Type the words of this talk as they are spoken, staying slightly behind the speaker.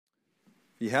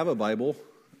If you have a Bible,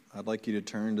 I'd like you to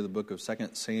turn to the book of 2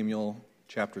 Samuel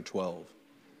chapter 12.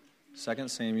 2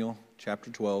 Samuel chapter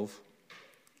 12.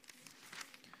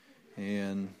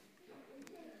 And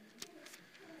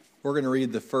we're going to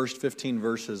read the first 15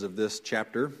 verses of this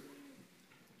chapter.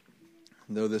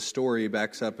 Though this story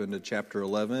backs up into chapter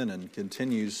 11 and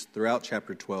continues throughout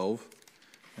chapter 12,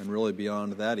 and really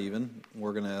beyond that even,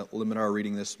 we're going to limit our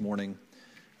reading this morning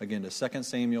again to 2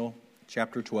 Samuel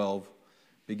chapter 12,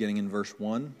 beginning in verse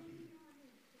 1,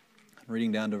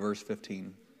 reading down to verse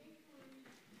 15.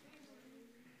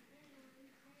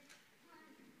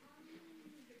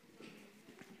 It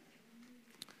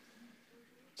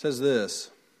says this,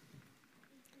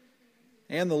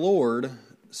 "And the Lord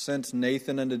sent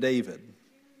Nathan unto David,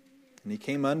 and he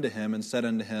came unto him and said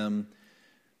unto him,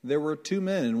 There were 2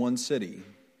 men in one city,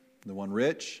 the one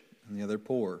rich and the other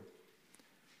poor.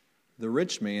 The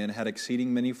rich man had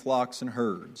exceeding many flocks and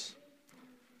herds,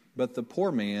 but the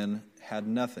poor man had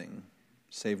nothing,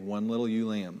 save one little ewe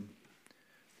lamb,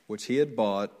 which he had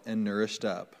bought and nourished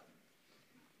up.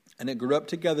 And it grew up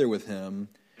together with him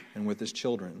and with his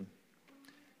children.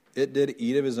 It did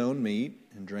eat of his own meat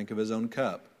and drank of his own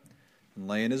cup, and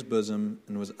lay in his bosom,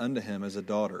 and was unto him as a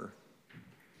daughter.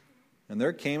 And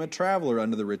there came a traveler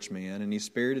unto the rich man, and he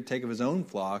spared to take of his own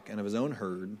flock and of his own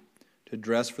herd, to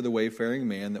dress for the wayfaring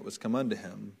man that was come unto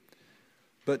him,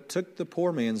 but took the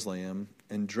poor man's lamb,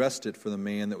 and dressed it for the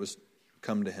man that was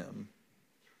come to him.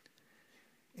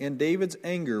 And David's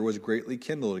anger was greatly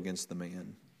kindled against the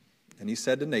man. And he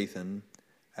said to Nathan,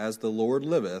 As the Lord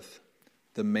liveth,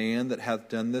 the man that hath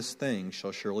done this thing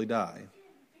shall surely die.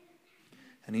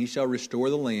 And he shall restore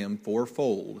the lamb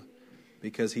fourfold,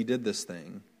 because he did this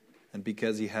thing, and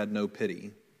because he had no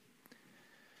pity.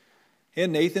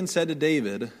 And Nathan said to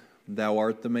David, Thou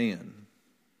art the man.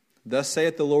 Thus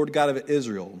saith the Lord God of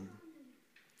Israel,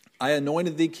 I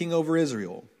anointed thee king over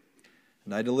Israel,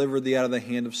 and I delivered thee out of the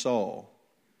hand of Saul.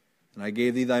 And I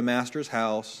gave thee thy master's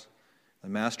house, thy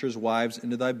master's wives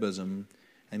into thy bosom,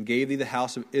 and gave thee the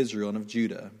house of Israel and of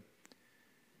Judah.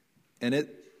 And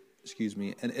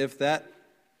if that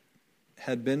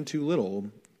had been too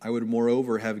little, I would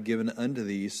moreover have given unto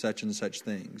thee such and such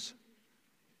things.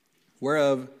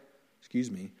 Wherefore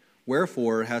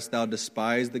hast thou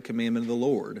despised the commandment of the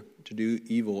Lord, to do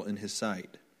evil in his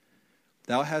sight?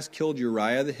 Thou hast killed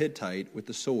Uriah the Hittite with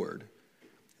the sword,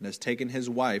 and hast taken his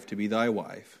wife to be thy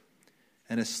wife,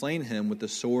 and hast slain him with the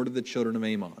sword of the children of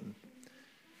Ammon.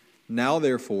 Now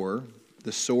therefore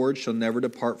the sword shall never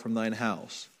depart from thine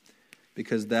house,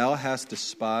 because thou hast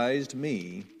despised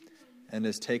me, and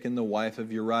hast taken the wife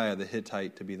of Uriah the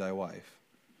Hittite to be thy wife.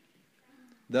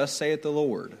 Thus saith the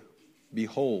Lord,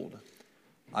 Behold,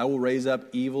 I will raise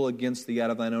up evil against thee out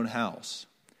of thine own house,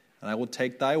 and I will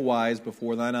take thy wives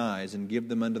before thine eyes, and give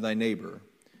them unto thy neighbor,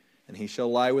 and he shall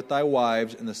lie with thy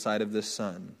wives in the sight of this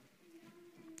sun.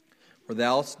 For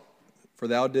thou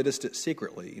didst it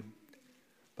secretly,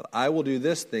 but I will do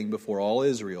this thing before all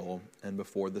Israel and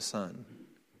before the sun.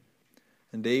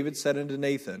 And David said unto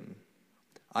Nathan,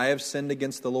 I have sinned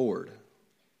against the Lord.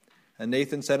 And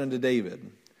Nathan said unto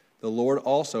David, The Lord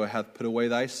also hath put away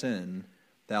thy sin,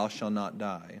 thou shalt not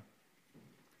die.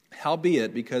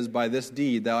 Howbeit, because by this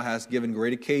deed thou hast given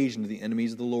great occasion to the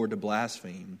enemies of the Lord to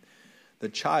blaspheme, the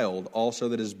child also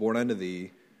that is born unto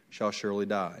thee shall surely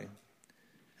die.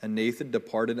 And Nathan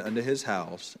departed unto his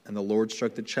house, and the Lord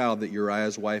struck the child that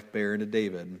Uriah's wife bare unto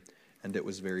David, and it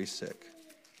was very sick."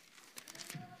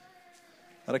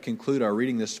 That'll conclude our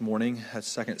reading this morning at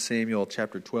 2 Samuel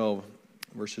chapter 12,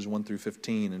 verses 1 through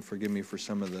 15, and forgive me for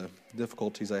some of the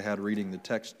difficulties I had reading the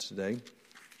text today.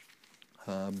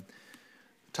 The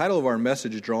title of our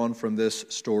message drawn from this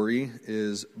story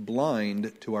is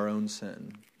Blind to Our Own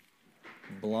Sin.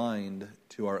 Blind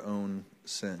to Our Own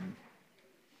Sin.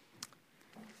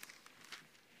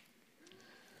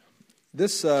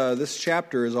 This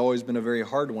chapter has always been a very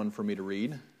hard one for me to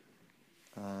read,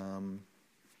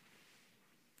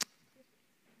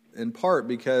 in part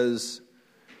because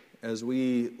as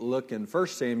we look in 1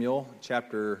 Samuel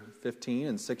chapter 15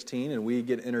 and 16, and we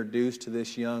get introduced to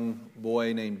this young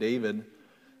boy named David,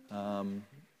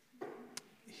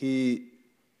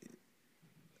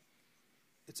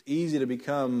 it's easy to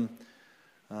become,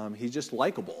 he's just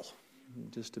likable,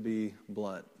 just to be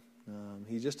blunt.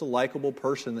 He's just a likable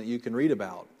person that you can read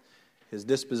about. His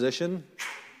disposition,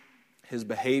 his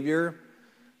behavior,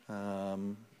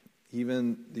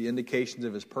 even the indications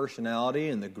of his personality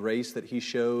and the grace that he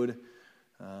showed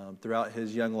throughout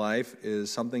his young life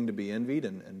is something to be envied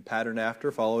and patterned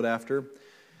after, followed after.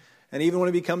 And even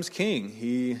when he becomes king,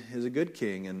 he is a good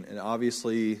king. And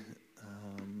obviously,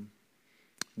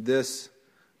 this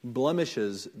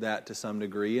blemishes that to some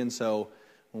degree. And so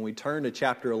when we turn to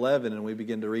chapter 11 and we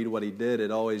begin to read what he did,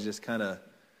 it always just kind of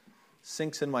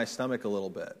sinks in my stomach a little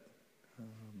bit.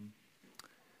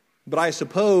 But I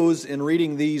suppose in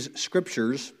reading these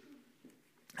scriptures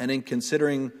and in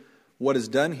considering what is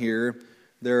done here,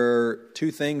 there are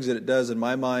two things that it does in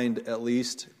my mind at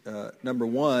least. Number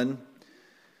one,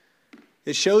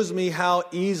 it shows me how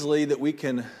easily that we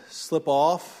can slip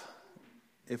off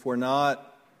if we're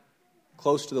not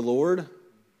close to the Lord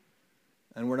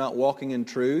and we're not walking in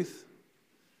truth.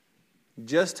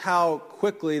 Just how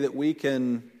quickly that we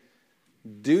can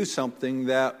do something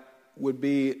that would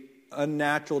be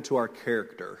unnatural to our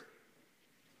character.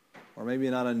 Or maybe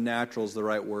not unnatural is the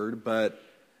right word, but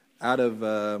out of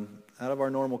our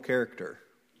normal character.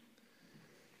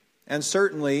 And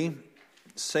certainly,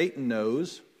 Satan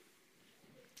knows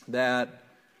that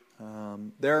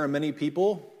there are many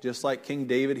people, just like King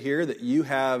David here, that you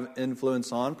have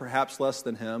influence on, perhaps less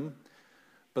than him,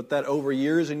 but that over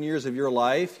years and years of your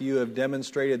life, you have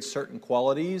demonstrated certain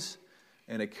qualities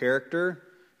and a character,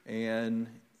 and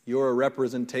you're a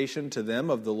representation to them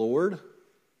of the Lord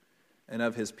and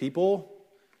of His people,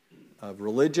 of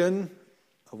religion,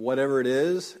 of whatever it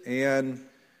is. And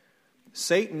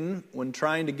Satan, when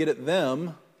trying to get at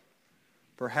them,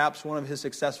 perhaps one of his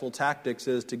successful tactics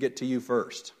is to get to you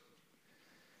first.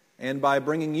 And by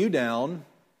bringing you down,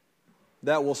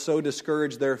 that will so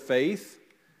discourage their faith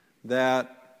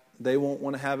that they won't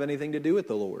want to have anything to do with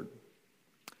the Lord.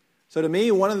 So to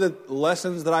me, one of the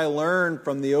lessons that I learned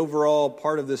from the overall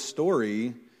part of this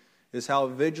story is how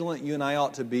vigilant you and I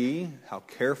ought to be, how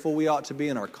careful we ought to be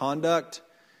in our conduct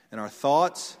and our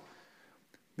thoughts.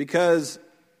 Because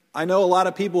I know a lot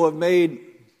of people have made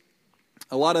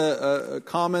a lot of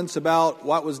comments about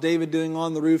what was David doing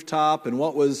on the rooftop and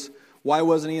why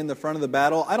wasn't he in the front of the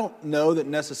battle. I don't know that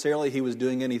necessarily he was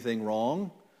doing anything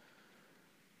wrong.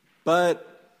 But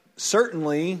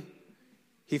certainly,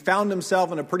 he found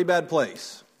himself in a pretty bad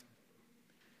place.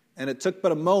 And it took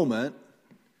but a moment.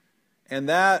 And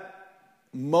that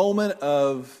moment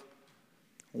of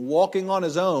walking on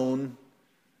his own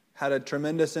had a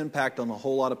tremendous impact on a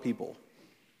whole lot of people.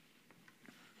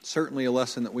 Certainly a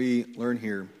lesson that we learn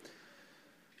here.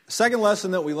 The second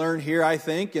lesson that we learn here, I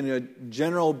think, in a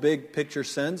general big picture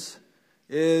sense,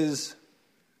 is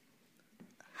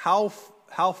how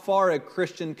far a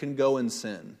Christian can go in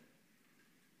sin.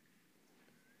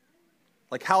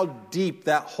 Like how deep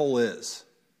that hole is.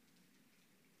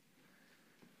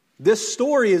 This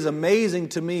story is amazing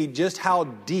to me, just how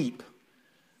deep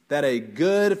that a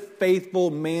good,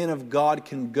 faithful man of God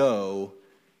can go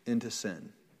into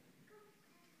sin.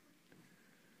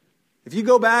 If you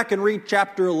go back and read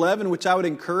chapter 11, which I would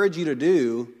encourage you to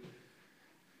do,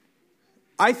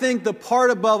 I think the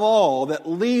part above all that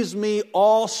leaves me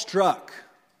awestruck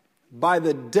by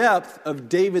the depth of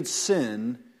David's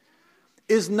sin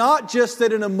is not just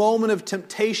that in a moment of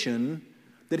temptation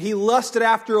that he lusted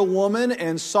after a woman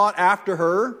and sought after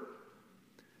her.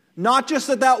 Not just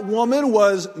that that woman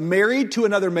was married to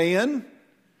another man.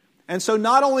 And so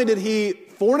not only did he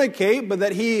fornicate, but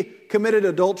that he committed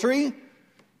adultery.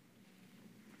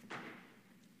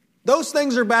 Those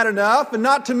things are bad enough. And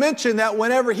not to mention that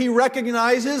whenever he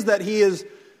recognizes that he is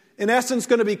in essence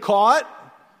going to be caught,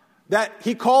 that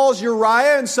he calls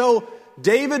Uriah. And so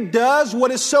David does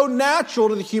what is so natural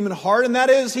to the human heart, and that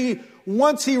is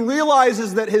once he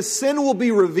realizes that his sin will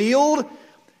be revealed,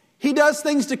 he does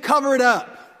things to cover it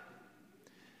up.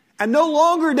 And no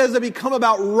longer does it become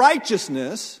about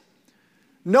righteousness.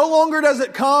 No longer does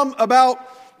it come about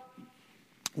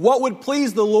what would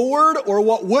please the Lord or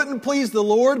what wouldn't please the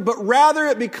Lord, but rather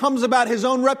it becomes about his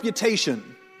own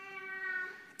reputation.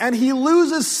 And he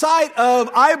loses sight of,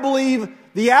 I believe,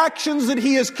 the actions that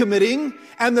he is committing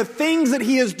and the things that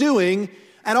he is doing,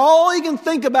 and all he can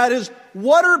think about is,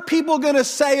 what are people going to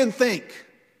say and think?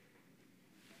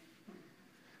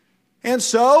 And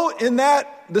so, in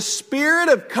the spirit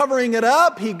of covering it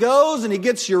up, he goes and he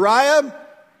gets Uriah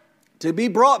to be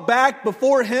brought back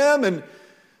before him and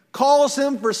calls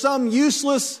him for some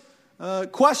useless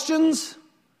questions,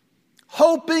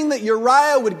 hoping that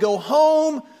Uriah would go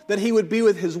home, that he would be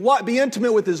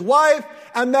intimate with his wife,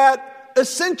 and that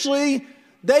essentially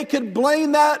they could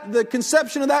blame the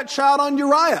conception of that child on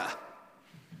Uriah.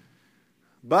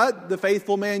 But the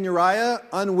faithful man Uriah,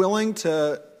 unwilling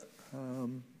to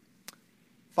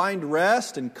find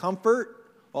rest and comfort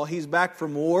while he's back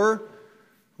from war,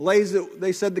 lays at,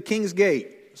 they said, the king's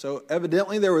gate. So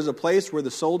evidently there was a place where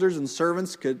the soldiers and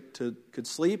servants could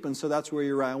sleep, and so that's where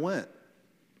Uriah went.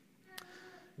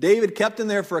 David kept him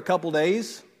there for a couple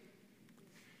days,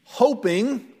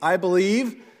 hoping, I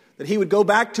believe, that he would go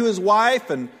back to his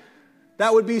wife, and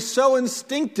that would be so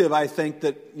instinctive, I think,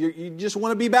 that you just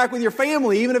want to be back with your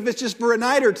family, even if it's just for a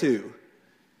night or two.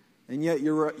 And yet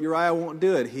Uriah won't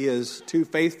do it. He is too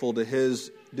faithful to his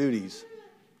duties.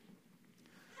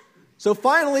 So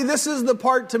finally, this is the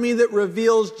part to me that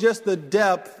reveals just the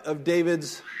depth of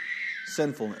David's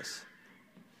sinfulness.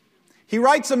 He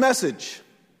writes a message.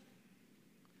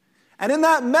 And in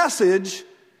that message,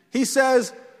 he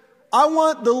says, I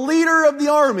want the leader of the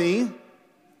army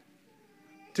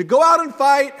to go out and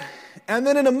fight, and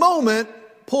then in a moment,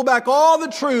 pull back all the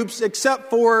troops except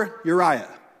for Uriah.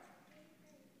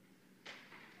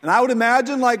 And I would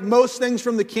imagine, like most things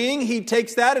from the king, he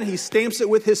takes that and he stamps it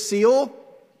with his seal,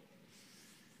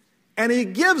 and he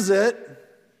gives it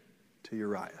to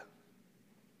Uriah.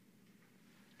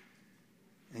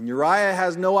 And Uriah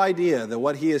has no idea that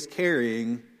what he is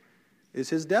carrying is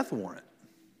his death warrant.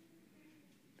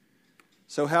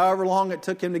 So however long it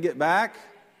took him to get back,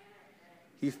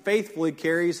 he faithfully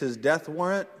carries his death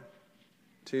warrant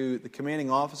to the commanding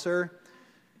officer.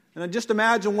 And I just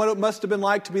imagine what it must have been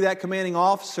like to be that commanding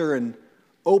officer and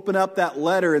open up that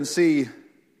letter and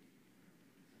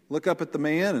look up at the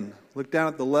man and look down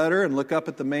at the letter and look up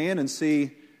at the man and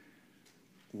see,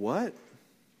 what?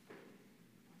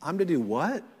 I'm to do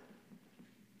what?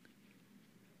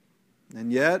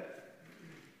 And yet,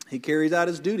 he carries out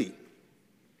his duty.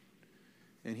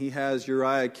 And he has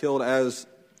Uriah killed, as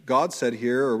God said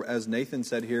here, or as Nathan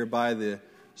said here, by the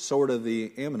sword of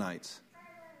the Ammonites.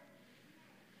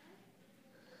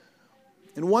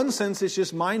 In one sense, it's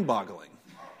just mind-boggling.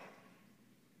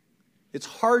 It's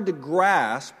hard to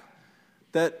grasp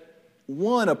that,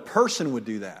 one, a person would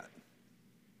do that.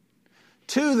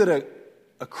 Two, that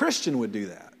a Christian would do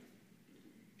that.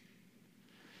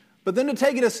 But then to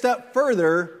take it a step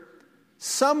further,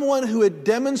 someone who had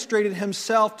demonstrated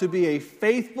himself to be a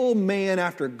faithful man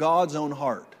after God's own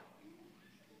heart.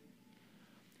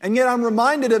 And yet I'm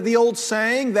reminded of the old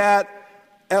saying that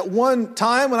at one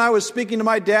time when I was speaking to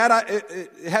my dad,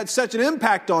 it had such an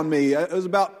impact on me. It was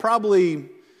about probably,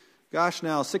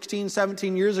 16,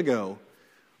 17 years ago.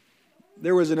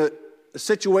 There was a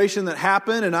situation that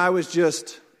happened, and I was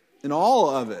just in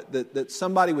awe of it, that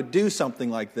somebody would do something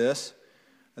like this.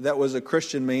 That was a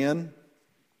Christian man.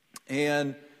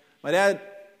 And my dad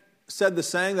said the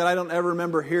saying that I don't ever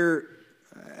remember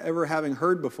ever having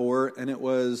heard before, and it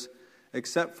was,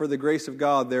 except for the grace of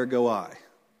God, there go I.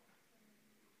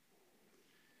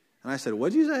 And I said,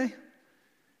 what'd you say? And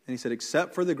he said,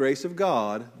 except for the grace of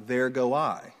God, there go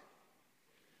I.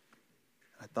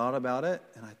 I thought about it,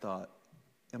 and I thought,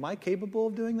 am I capable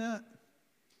of doing that?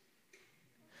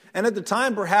 And at the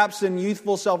time, perhaps in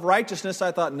youthful self-righteousness,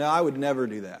 I thought, no, I would never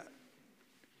do that.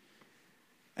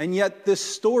 And yet this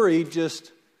story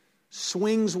just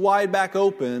swings wide back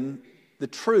open the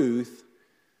truth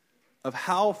of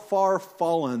how far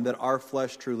fallen that our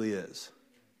flesh truly is.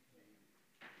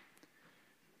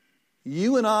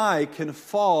 You and I can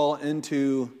fall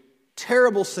into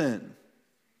terrible sin,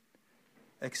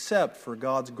 except for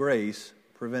God's grace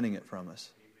preventing it from us.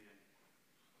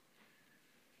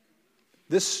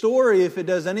 This story, if it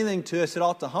does anything to us, it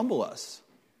ought to humble us.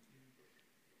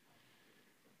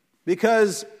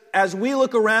 Because as we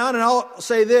look around, and I'll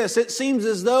say this, it seems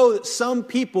as though some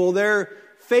people, their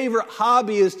favorite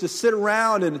hobby is to sit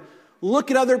around and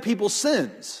look at other people's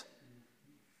sins.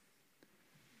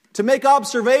 To make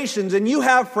observations, and you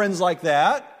have friends like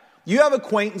that. You have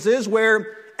acquaintances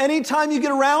where anytime you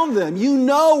get around them, you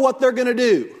know what they're going to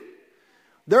do.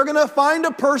 They're going to find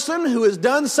a person who has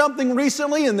done something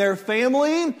recently in their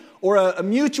family or a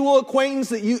mutual acquaintance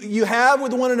that you have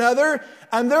with one another,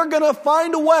 and they're going to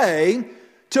find a way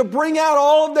to bring out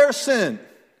all of their sin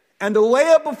and to lay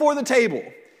it before the table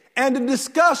and to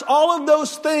discuss all of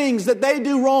those things that they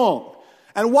do wrong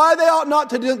and why they ought not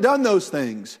to have done those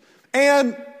things.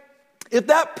 And if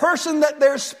that person that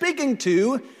they're speaking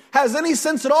to has any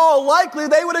sense at all, likely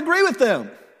they would agree with them.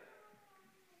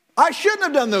 I shouldn't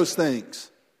have done those things.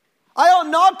 I ought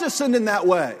not to sin in that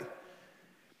way.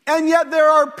 And yet there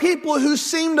are people who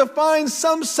seem to find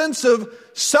some sense of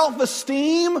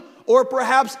self-esteem or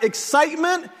perhaps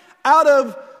excitement out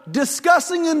of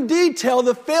discussing in detail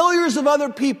the failures of other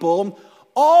people,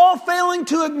 all failing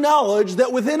to acknowledge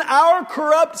that within our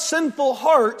corrupt, sinful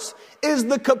hearts is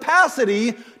the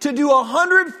capacity to do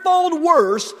 100-fold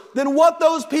worse than what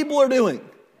those people are doing.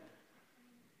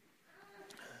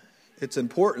 It's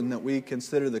important that we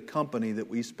consider the company that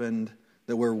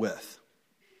we're with.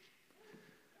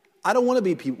 I don't want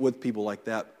to be with people like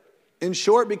that. In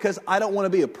short, because I don't want to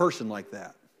be a person like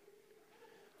that.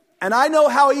 And I know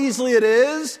how easily it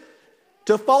is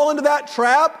to fall into that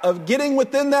trap of getting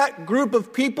within that group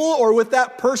of people or with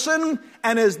that person,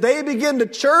 and as they begin to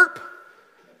chirp,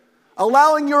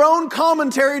 allowing your own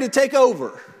commentary to take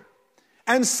over.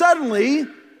 And suddenly,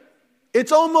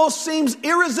 it almost seems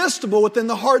irresistible within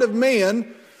the heart of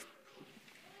man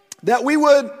that we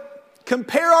would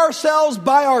compare ourselves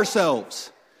by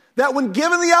ourselves. That when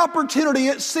given the opportunity,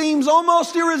 it seems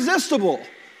almost irresistible.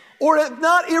 Or if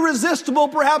not irresistible,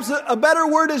 perhaps a better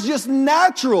word is just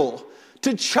natural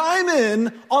to chime in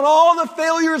on all the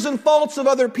failures and faults of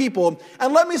other people.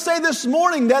 And let me say this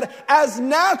morning that as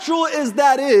natural as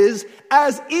that is,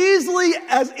 as easy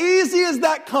as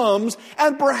that comes,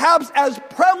 and perhaps as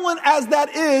prevalent as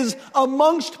that is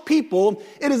amongst people,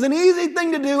 it is an easy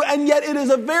thing to do, and yet it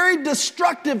is a very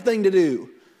destructive thing to do.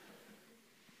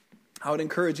 I would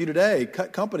encourage you today,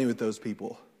 cut company with those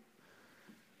people.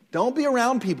 Don't be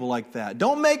around people like that.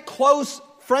 Don't make close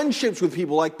friendships with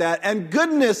people like that. And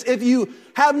goodness, if you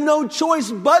have no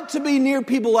choice but to be near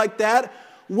people like that,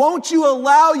 won't you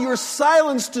allow your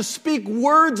silence to speak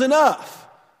words enough?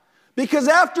 Because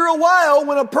after a while,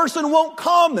 when a person won't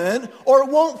comment or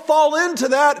won't fall into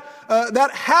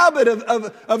that habit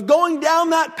of going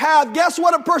down that path, guess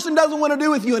what a person doesn't want to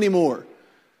do with you anymore?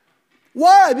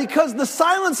 Why? Because the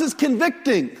silence is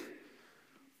convicting.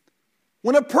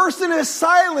 When a person is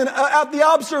silent at the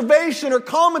observation or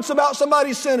comments about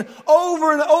somebody's sin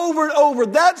over and over and over,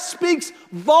 that speaks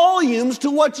volumes to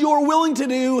what you're willing to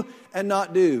do and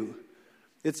not do.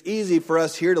 It's easy for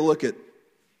us here to look at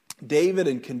David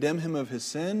and condemn him of his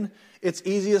sin. It's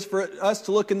easiest for us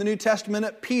to look in the New Testament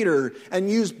at Peter and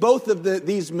use both of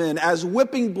these men as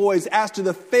whipping boys as to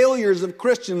the failures of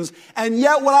Christians. And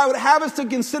yet what I would have us to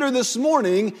consider this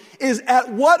morning is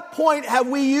at what point have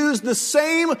we used the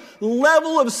same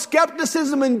level of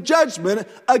skepticism and judgment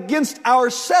against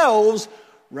ourselves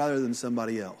rather than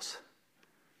somebody else?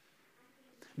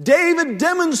 David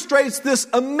demonstrates this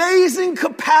amazing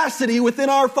capacity within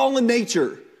our fallen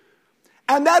nature.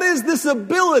 And that is this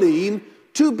ability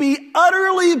to be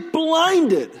utterly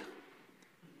blinded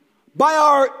by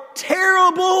our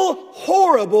terrible,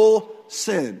 horrible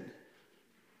sin.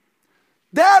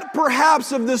 That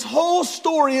perhaps of this whole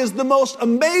story is the most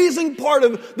amazing part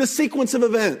of the sequence of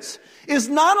events. Is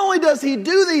not only does he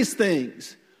do these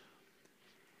things,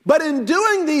 but in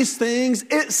doing these things,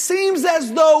 it seems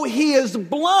as though he is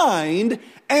blind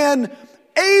and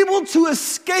able to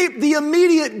escape the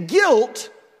immediate guilt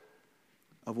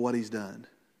of what he's done.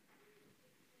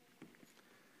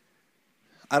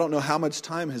 I don't know how much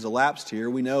time has elapsed here.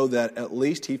 We know that at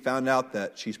least he found out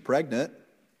that she's pregnant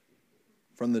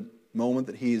from the moment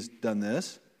that he's done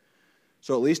this.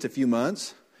 So at least a few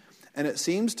months. And it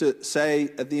seems to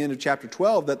say at the end of chapter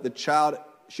 12 that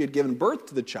she had given birth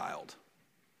to the child.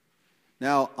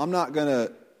 Now, I'm not going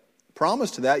to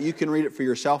promise to that. You can read it for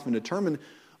yourself and determine.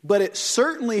 But it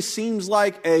certainly seems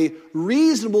like a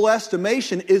reasonable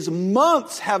estimation is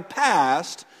months have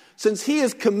passed since he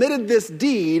has committed this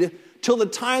deed till the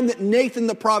time that Nathan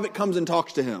the prophet comes and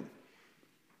talks to him.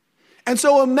 And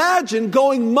so imagine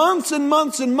going months and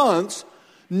months and months,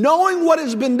 knowing what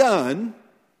has been done,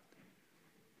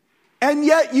 and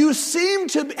yet you seem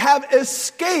to have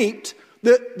escaped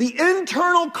the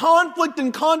internal conflict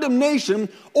and condemnation,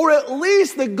 or at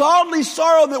least the godly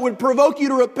sorrow that would provoke you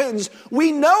to repentance.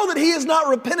 We know that he has not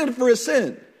repented for his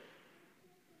sin.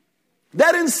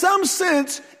 That in some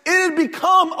sense, it had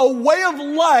become a way of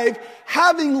life,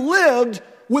 having lived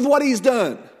with what he's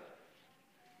done.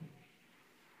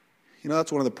 You know,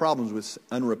 that's one of the problems with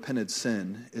unrepented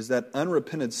sin, is that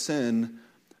unrepented sin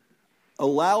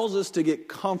allows us to get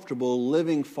comfortable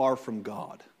living far from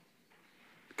God.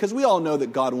 Because we all know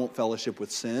that God won't fellowship with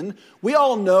sin. We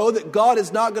all know that God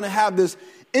is not going to have this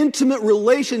intimate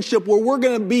relationship where we're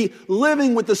going to be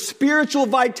living with the spiritual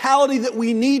vitality that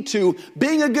we need to,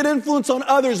 being a good influence on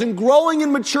others and growing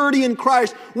in maturity in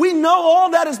Christ. We know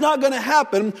all that is not going to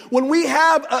happen when we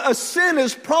have a sin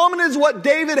as prominent as what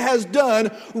David has done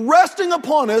resting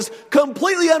upon us,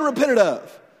 completely unrepented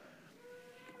of.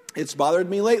 It's bothered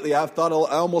me lately. I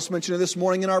almost mentioned it this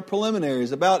morning in our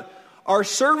preliminaries about our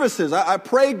services. I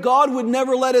pray God would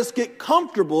never let us get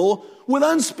comfortable with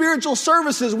unspiritual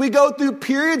services. We go through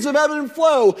periods of ebb and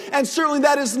flow, and certainly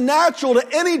that is natural to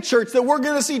any church, that we're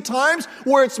going to see times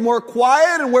where it's more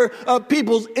quiet and where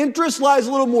people's interest lies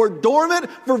a little more dormant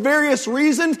for various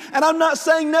reasons. And I'm not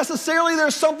saying necessarily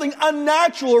there's something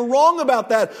unnatural or wrong about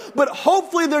that, but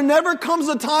hopefully there never comes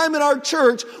a time in our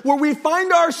church where we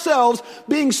find ourselves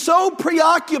being so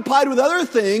preoccupied with other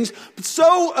things,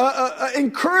 so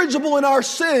incorrigible in our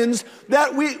sins,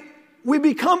 that we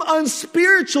become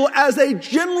unspiritual as a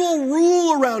general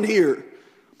rule around here.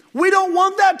 We don't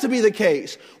want that to be the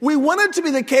case. We want it to be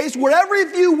the case where every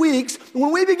few weeks,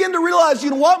 when we begin to realize, you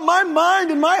know what, my mind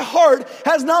and my heart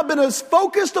has not been as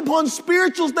focused upon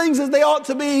spiritual things as they ought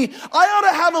to be, I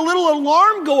ought to have a little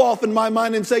alarm go off in my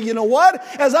mind and say, you know what,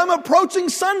 as I'm approaching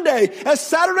Sunday, as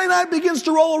Saturday night begins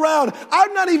to roll around,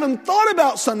 I've not even thought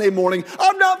about Sunday morning.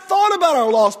 I've not thought about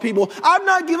our lost people. I've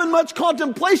not given much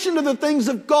contemplation to the things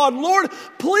of God. Lord,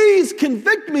 please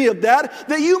convict me of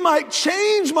that you might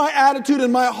change my attitude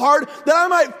and my heart, that I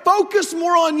might focus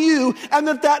more on you, and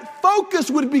that focus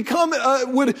would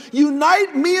would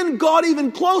unite me and God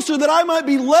even closer, that I might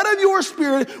be led of your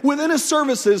Spirit within His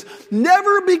services,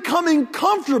 never becoming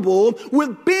comfortable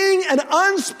with being an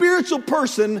unspiritual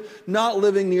person not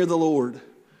living near the Lord.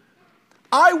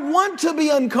 I want to be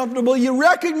uncomfortable. You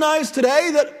recognize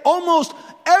today that almost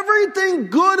everything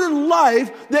good in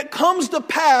life that comes to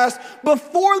pass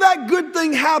before that good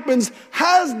thing happens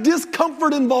has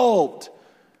discomfort involved.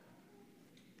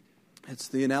 It's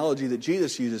the analogy that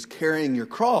Jesus uses, carrying your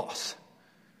cross.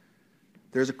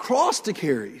 There's a cross to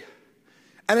carry.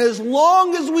 And as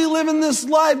long as we live in this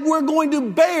life, we're going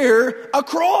to bear a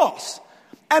cross.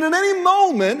 And at any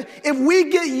moment, if we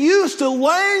get used to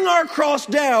laying our cross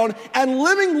down and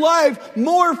living life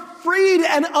more freed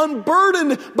and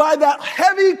unburdened by that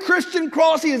heavy Christian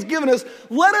cross He has given us,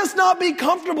 let us not be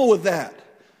comfortable with that.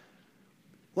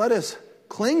 Let us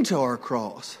cling to our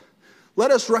cross.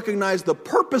 Let us recognize the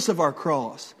purpose of our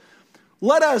cross.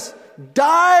 Let us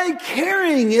die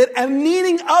carrying it and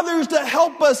needing others to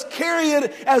help us carry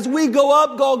it as we go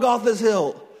up Golgotha's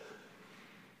hill.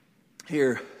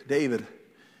 Here, David,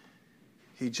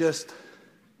 he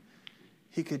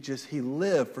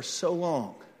lived for so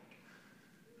long,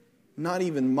 not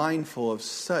even mindful of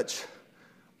such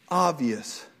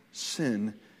obvious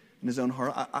sin in his own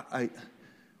heart.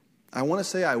 I want to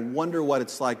say I wonder what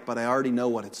it's like, but I already know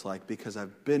what it's like because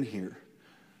I've been here.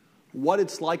 What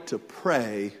it's like to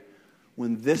pray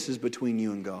when this is between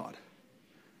you and God.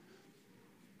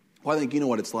 Well, I think you know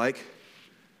what it's like.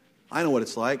 I know what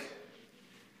it's like.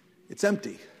 It's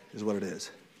empty, is what it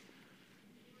is.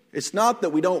 It's not that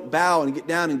we don't bow and get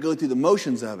down and go through the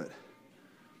motions of it,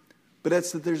 but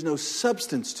it's that there's no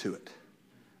substance to it.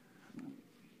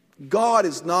 God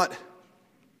is not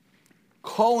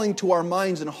calling to our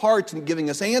minds and hearts and giving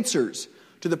us answers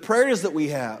to the prayers that we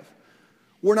have.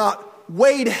 We're not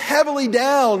weighed heavily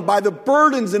down by the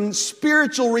burdens and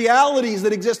spiritual realities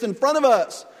that exist in front of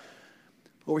us.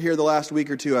 Over here the last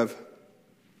week or two,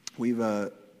 we've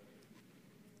gotten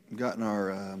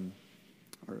our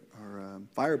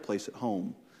fireplace at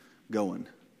home going,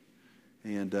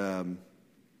 and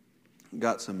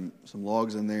got some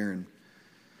logs in there and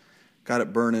got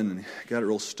it burning and got it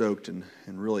real stoked and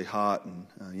really hot. And,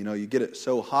 you get it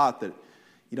so hot that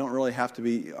you don't really have to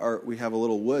be, we have a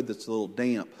little wood that's a little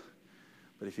damp.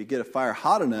 But if you get a fire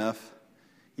hot enough,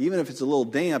 even if it's a little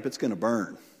damp, it's going to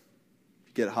burn if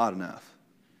you get it hot enough.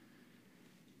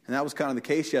 And that was kind of the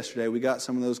case yesterday. We got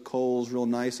some of those coals real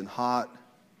nice and hot.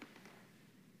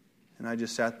 And I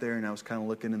just sat there and I was kind of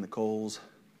looking in the coals.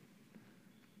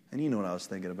 And you know what I was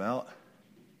thinking about.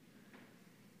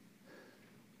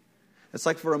 It's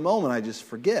like for a moment I just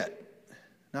forget.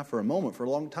 Not for a moment, for a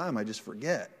long time I just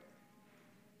forget.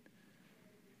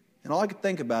 And all I could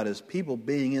think about is people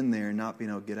being in there and not being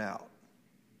able to get out.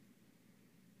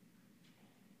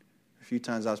 A few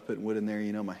times I was putting wood in there,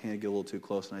 my hand would get a little too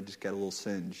close and I just got a little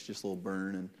singe, just a little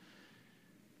burn.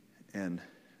 And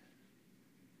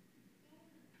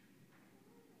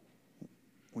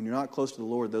when you're not close to the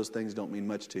Lord, those things don't mean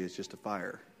much to you. It's just a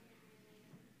fire.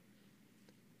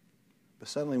 But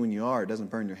suddenly when you are, it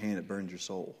doesn't burn your hand, it burns your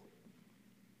soul.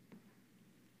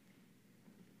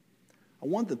 I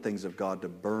want the things of God to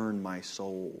burn my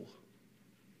soul.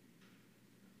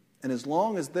 And as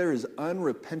long as there is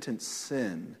unrepentant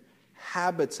sin,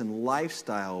 habits and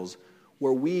lifestyles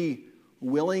where we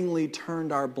willingly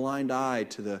turned our blind eye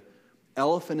to the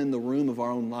elephant in the room of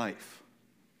our own life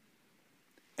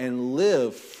and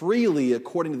live freely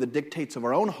according to the dictates of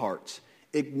our own hearts,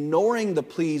 ignoring the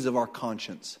pleas of our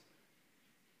conscience,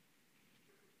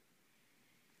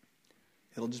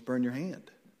 it'll just burn your hand.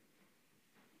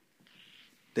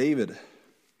 David,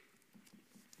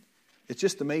 it's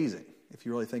just amazing if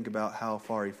you really think about how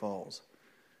far he falls.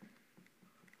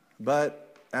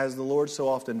 But as the Lord so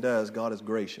often does, God is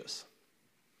gracious.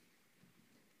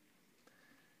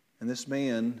 And this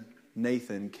man,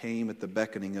 Nathan, came at the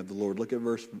beckoning of the Lord. Look at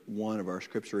verse 1 of our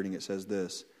scripture reading. It says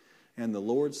this, "And the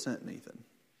Lord sent Nathan."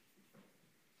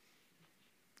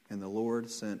 And the Lord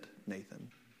sent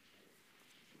Nathan.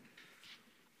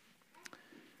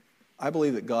 I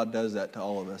believe that God does that to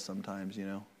all of us sometimes,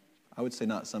 I would say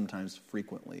not sometimes,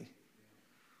 frequently.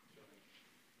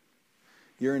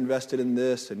 You're invested in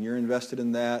this, and you're invested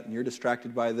in that, and you're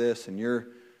distracted by this, and you're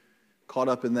caught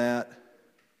up in that.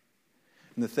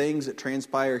 And the things that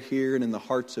transpire here and in the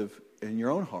hearts in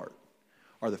your own heart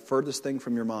are the furthest thing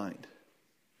from your mind.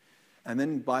 And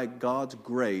then by God's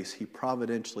grace, He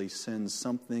providentially sends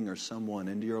something or someone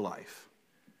into your life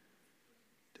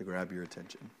to grab your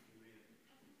attention.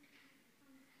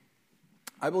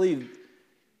 I believe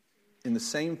in the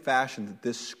same fashion that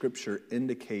this scripture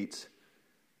indicates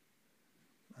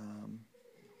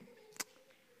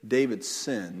David's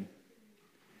sin,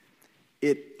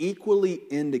 it equally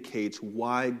indicates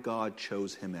why God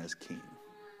chose him as king.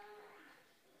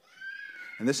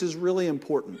 And this is really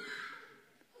important.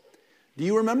 Do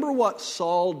you remember what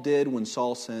Saul did when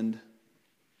Saul sinned?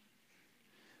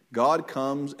 God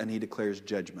comes and He declares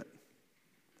judgment.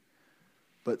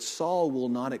 But Saul will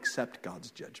not accept God's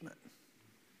judgment.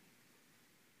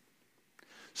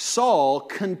 Saul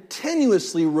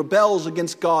continuously rebels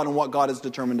against God and what God has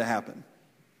determined to happen.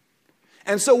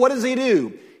 And so what does he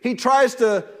do? He tries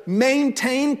to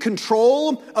maintain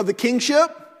control of the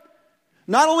kingship.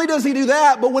 Not only does he do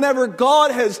that, but whenever God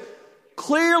has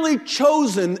clearly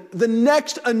chosen the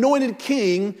next anointed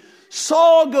king,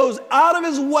 Saul goes out of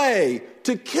his way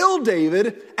to kill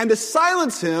David and to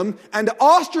silence him and to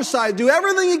ostracize, do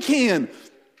everything he can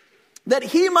that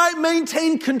he might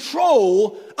maintain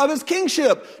control of his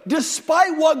kingship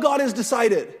despite what God has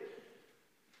decided.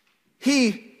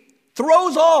 He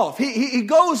throws off, he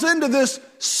goes into this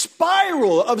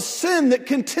spiral of sin that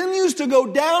continues to go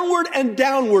downward and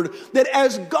downward, that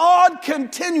as God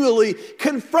continually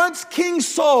confronts King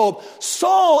Saul,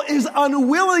 Saul is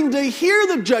unwilling to hear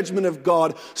the judgment of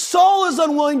God. Saul is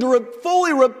unwilling to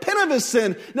fully repent of his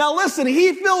sin. Now listen,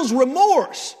 he feels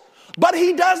remorse, but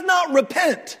he does not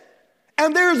repent.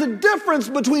 And there's a difference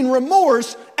between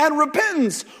remorse and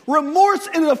repentance. Remorse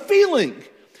is a feeling.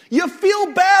 You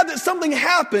feel bad that something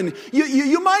happened.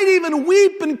 You might even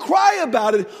weep and cry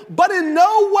about it, but in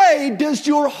no way does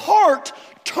your heart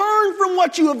turn from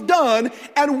what you have done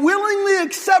and willingly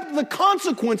accept the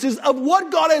consequences of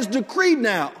what God has decreed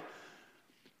now.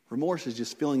 Remorse is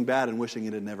just feeling bad and wishing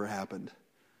it had never happened.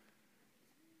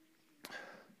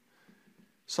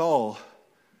 Saul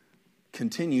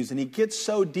continues, and he gets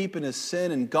so deep in his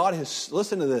sin, and God has,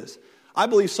 listen to this. I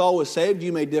believe Saul was saved.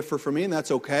 You may differ from me, and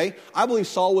that's okay. I believe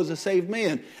Saul was a saved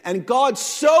man. And God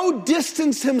so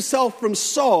distanced himself from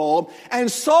Saul, and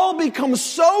Saul becomes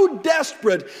so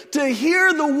desperate to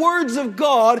hear the words of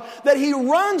God that he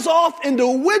runs off into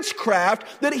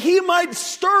witchcraft that he might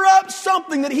stir up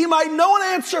something, that he might know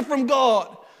an answer from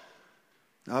God.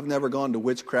 Now, I've never gone to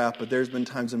witchcraft, but there's been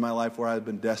times in my life where I've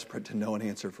been desperate to know an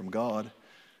answer from God.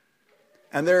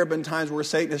 And there have been times where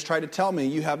Satan has tried to tell me,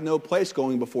 you have no place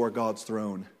going before God's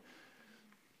throne.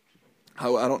 I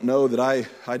don't know that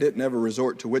I didn't ever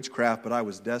resort to witchcraft, but I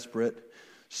was desperate.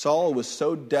 Saul was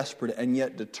so desperate and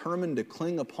yet determined to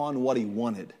cling upon what he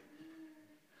wanted,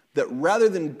 that rather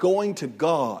than going to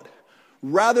God,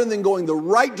 rather than going the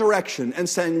right direction and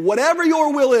saying, whatever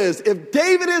your will is, if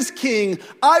David is king,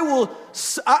 I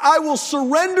will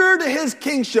surrender to his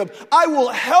kingship. I will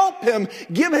help him,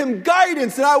 give him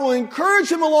guidance, and I will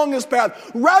encourage him along his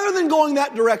path. Rather than going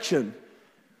that direction,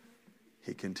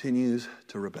 he continues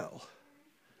to rebel.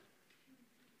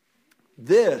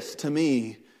 This, to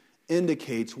me,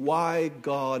 indicates why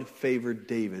God favored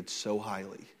David so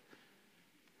highly.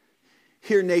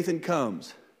 Here Nathan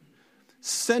comes,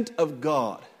 sent of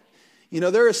God. You know,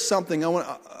 there is something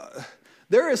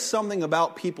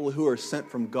about people who are sent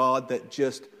from God that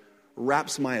just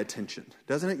wraps my attention.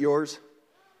 Doesn't it yours?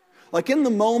 Like in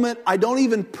the moment, I don't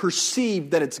even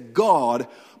perceive that it's God,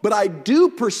 but I do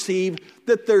perceive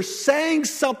that they're saying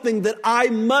something that I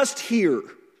must hear.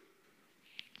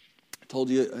 I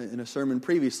told you in a sermon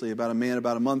previously about a man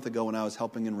about a month ago when I was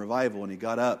helping in revival, and he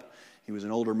got up. He was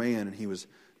an older man, and he was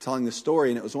telling the story,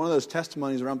 and it was one of those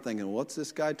testimonies where I'm thinking, what's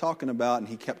this guy talking about? And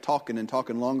he kept talking and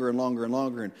talking longer and longer and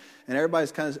longer, and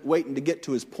everybody's kind of waiting to get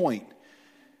to his point.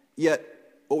 Yet,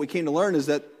 what we came to learn is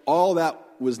that all that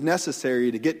was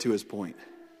necessary to get to his point.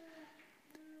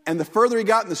 And the further he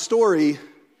got in the story,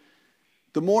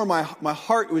 the more my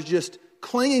heart was just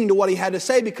clinging to what he had to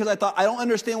say, because I thought, I don't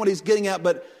understand what he's getting at,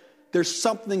 but there's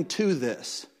something to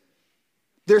this.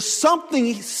 There's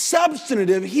something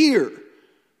substantive here.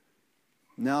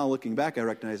 Now, looking back, I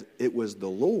recognize it was the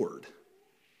Lord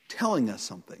telling us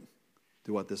something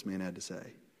through what this man had to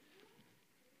say.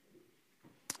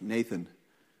 Nathan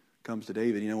comes to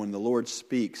David. You know, when the Lord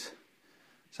speaks,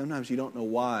 sometimes you don't know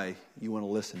why you want to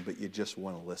listen, but you just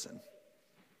want to listen.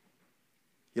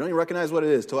 You don't even recognize what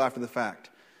it is till after the fact.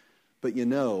 but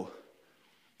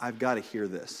I've got to hear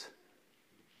this.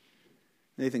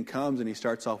 Nathan comes and he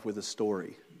starts off with a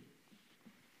story.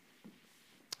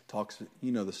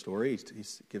 The story. He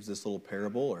gives this little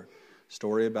parable or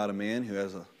story about a man who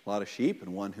has a lot of sheep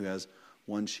and one who has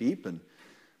one sheep. And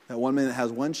that one man that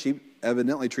has one sheep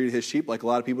evidently treated his sheep like a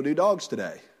lot of people do dogs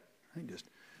today. He just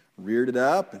reared it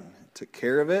up and took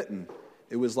care of it, and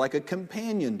it was like a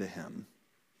companion to him.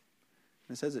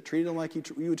 And it says it treated him like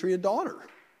you would treat a daughter.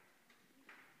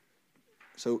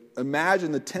 So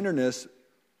imagine the tenderness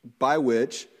by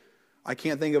which, I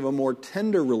can't think of a more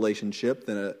tender relationship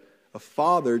than a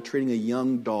father treating a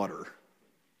young daughter.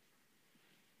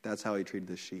 That's how he treated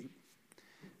the sheep.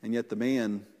 And yet the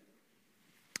man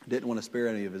didn't want to spare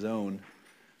any of his own.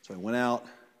 So he went out,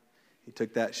 he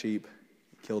took that sheep,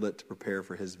 killed it to prepare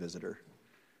for his visitor.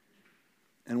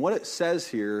 And what it says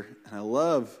here, and I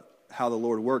love how the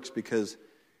Lord works, because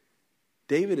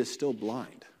David is still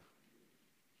blind.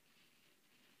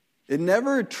 It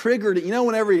never triggered,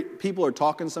 whenever people are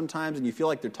talking sometimes and you feel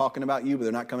like they're talking about you, but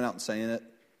they're not coming out and saying it?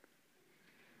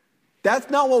 That's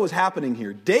not what was happening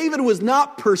here. David was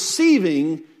not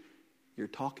perceiving, you're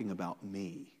talking about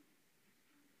me.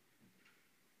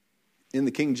 In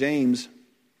the King James,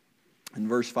 in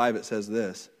verse 5, it says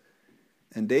this,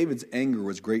 and David's anger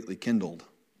was greatly kindled.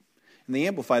 In the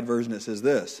Amplified Version, it says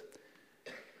this,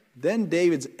 then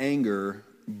David's anger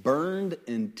burned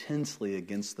intensely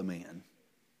against the man.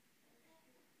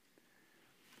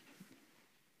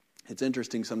 It's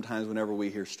interesting sometimes whenever we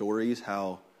hear stories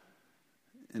how,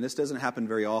 and this doesn't happen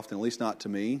very often, at least not to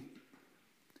me,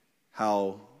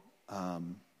 how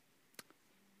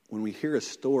when we hear a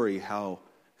story, how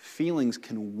feelings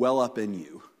can well up in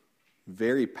you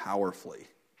very powerfully.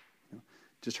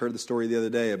 Just heard the story the other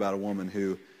day about a woman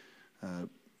who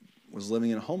was living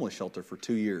in a homeless shelter for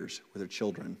 2 years with her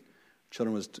children.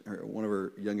 One of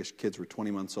her youngest kids were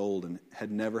 20 months old and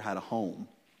had never had a home.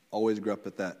 Always grew up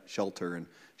at that shelter, and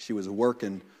she was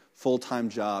working full-time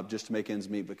job just to make ends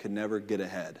meet, but could never get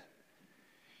ahead.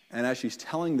 And as she's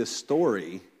telling this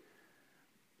story,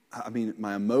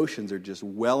 my emotions are just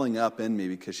welling up in me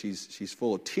because she's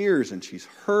full of tears and she's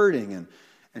hurting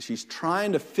and she's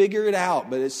trying to figure it out.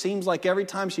 But it seems like every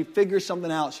time she figures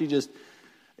something out,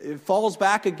 it falls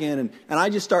back again. And I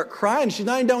just start crying. She's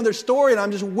not even done with her story, and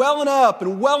I'm just welling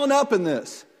up in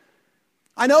this.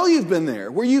 I know you've been there,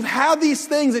 where you've had these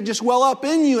things that just well up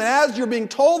in you, and as you're being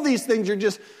told these things,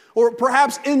 or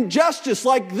perhaps injustice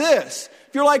like this.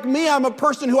 If you're like me, I'm a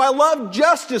person who I love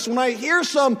justice. When I hear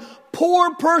some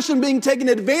poor person being taken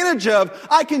advantage of,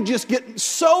 I can just get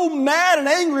so mad and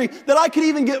angry that I could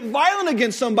even get violent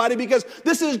against somebody because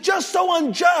this is just so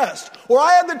unjust. Or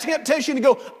I have the temptation to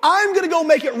go, I'm going to go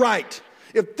make it right.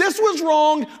 If this was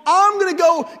wrong, I'm going to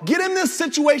go get in this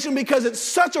situation because it's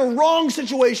such a wrong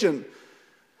situation.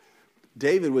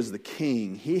 David was the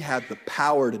king. He had the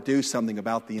power to do something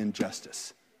about the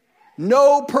injustice.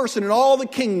 No person in all the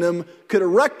kingdom could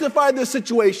have rectified this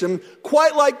situation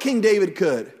quite like King David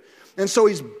could. And so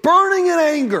he's burning in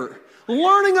anger,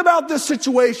 learning about this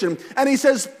situation. And he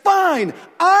says, fine,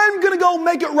 I'm going to go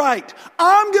make it right.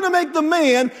 I'm going to make the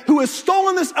man who has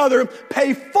stolen this other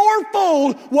pay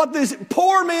fourfold what this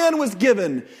poor man was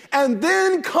given. And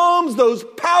then comes those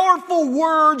powerful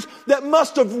words that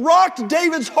must have rocked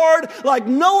David's heart like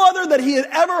no other that he had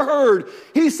ever heard.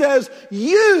 He says,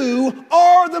 you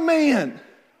are the man.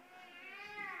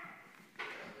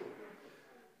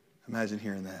 Imagine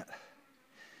hearing that.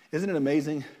 Isn't it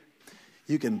amazing?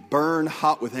 You can burn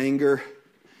hot with anger,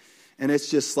 and it's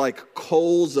just like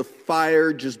coals of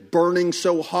fire just burning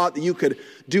so hot that you could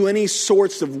do any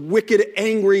sorts of wicked,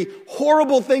 angry,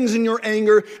 horrible things in your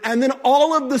anger, and then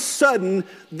all of a sudden,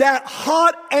 that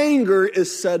hot anger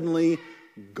is suddenly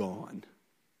gone.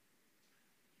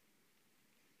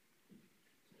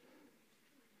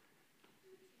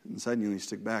 And suddenly you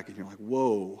stick back and you're like,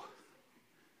 whoa,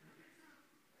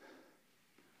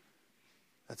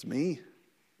 that's me.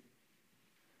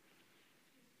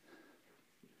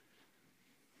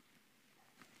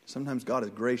 Sometimes God is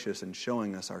gracious in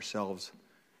showing us ourselves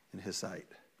in His sight.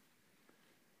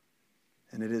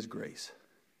 And it is grace.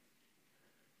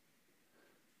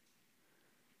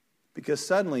 Because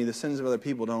suddenly the sins of other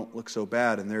people don't look so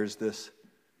bad, and there's this.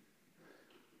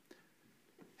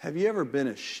 Have you ever been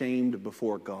ashamed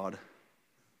before God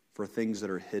for things that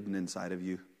are hidden inside of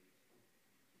you?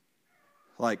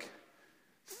 Like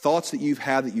thoughts that you've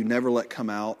had that you never let come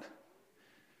out,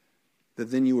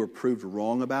 that then you were proved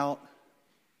wrong about?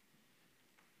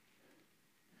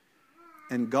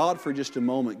 And God, for just a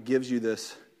moment, gives you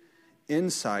this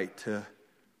insight to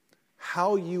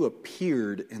how you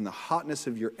appeared in the hotness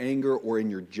of your anger or in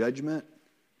your judgment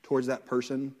towards that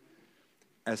person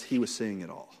as he was seeing it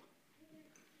all.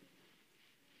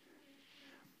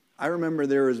 I remember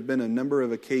there has been a number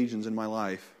of occasions in my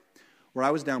life where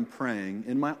I was down praying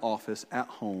in my office at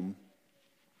home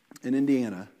in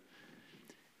Indiana,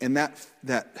 and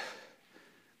that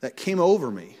came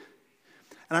over me.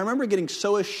 And I remember getting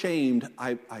so ashamed,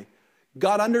 I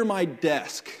got under my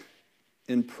desk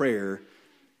in prayer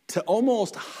to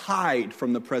almost hide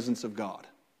from the presence of God.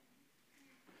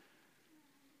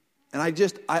 And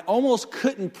I almost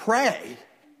couldn't pray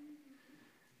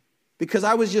because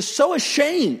I was just so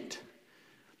ashamed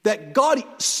that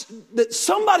that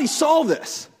somebody saw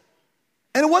this.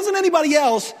 And it wasn't anybody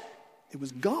else, it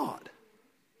was God.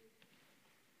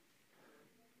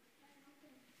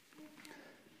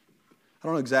 I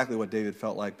don't know exactly what David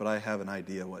felt like, but I have an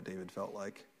idea what David felt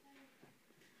like.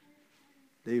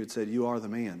 David said, "You are the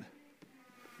man."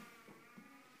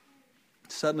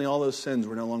 Suddenly all those sins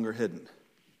were no longer hidden.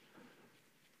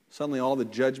 Suddenly all the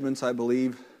judgments, I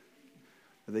believe,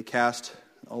 that they cast,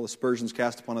 all the aspersions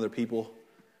cast upon other people,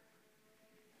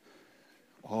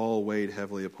 all weighed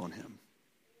heavily upon him.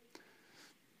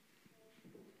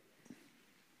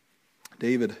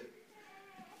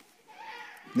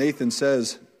 Nathan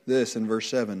says this in verse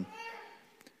 7,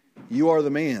 "You are the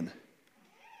man.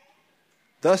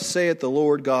 Thus saith the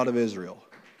Lord God of Israel."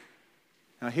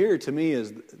 Now here to me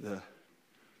is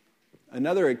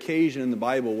another occasion in the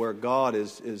Bible where God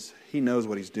is He knows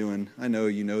what He's doing. I know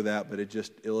you know that, but it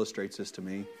just illustrates this to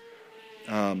me.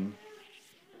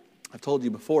 I've told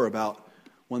you before about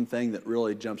one thing that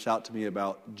really jumps out to me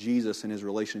about Jesus and His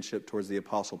relationship towards the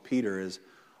Apostle Peter is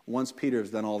once Peter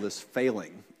has done all this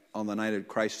failing on the night of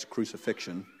Christ's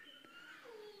crucifixion,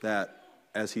 that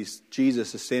as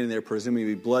Jesus is standing there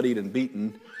presumably bloodied and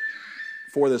beaten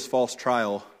for this false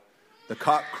trial, the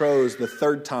cock crows the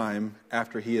third time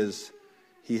after he has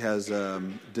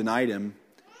denied him.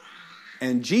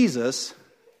 And Jesus,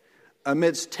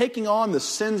 amidst taking on the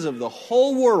sins of the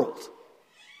whole world,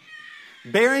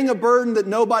 bearing a burden that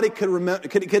nobody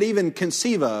could even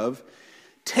conceive of,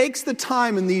 takes the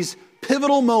time in these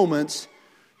pivotal moments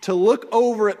to look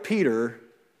over at Peter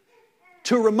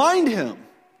to remind him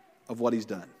of what he's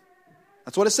done.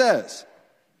 That's what it says.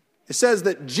 It says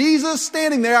that Jesus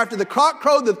standing there after the cock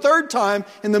crowed the third time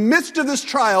in the midst of this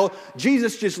trial,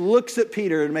 Jesus just looks at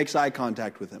Peter and makes eye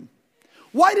contact with him.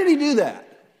 Why did he do that?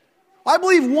 I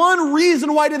believe one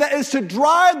reason why he did that is to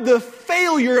drive the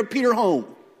failure of Peter home.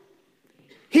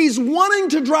 He's wanting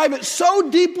to drive it so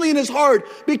deeply in his heart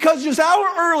because just an hour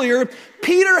earlier,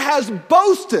 Peter has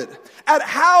boasted at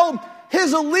how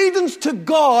his allegiance to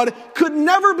God could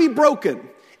never be broken.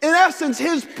 In essence,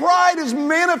 his pride is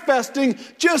manifesting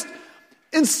just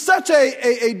in such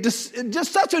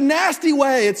such a nasty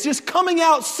way. It's just coming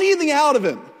out, seething out of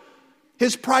him.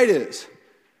 His pride is.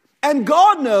 And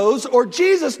God knows, or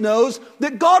Jesus knows,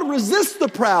 that God resists the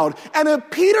proud. And if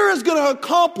Peter is going to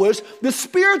accomplish the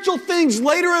spiritual things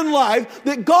later in life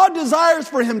that God desires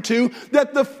for him to,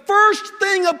 that the first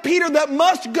thing of Peter that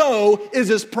must go is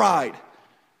his pride.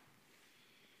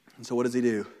 And so what does he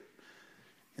do?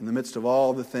 In the midst of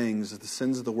all the things, the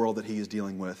sins of the world that he is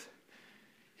dealing with,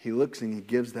 he looks and he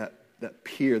gives that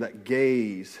peer, that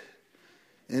gaze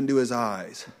into his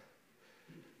eyes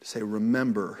to say,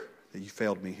 remember that you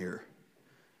failed me here.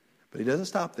 But he doesn't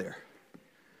stop there.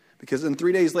 Because then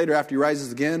 3 days later, after he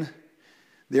rises again,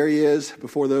 there he is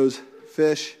before those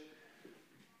fish.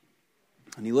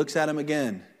 And he looks at him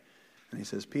again. And he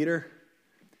says, Peter,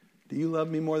 do you love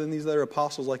me more than these other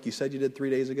apostles like you said you did 3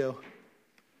 days ago?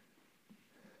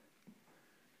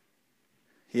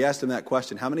 He asked him that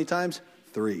question. How many times?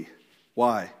 3.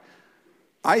 Why?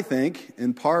 I think,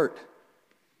 in part,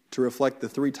 to reflect the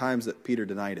 3 times that Peter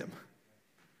denied him.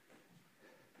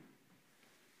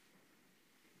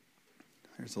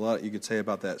 There's a lot you could say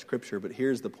about that scripture, but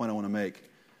here's the point I want to make.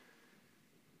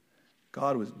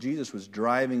 Jesus was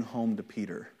driving home to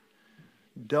Peter.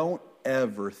 Don't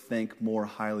ever think more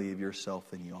highly of yourself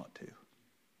than you ought to.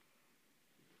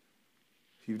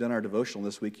 If you've done our devotional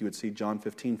this week, you would see John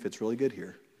 15 fits really good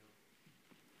here.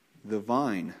 The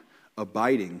vine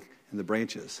abiding in the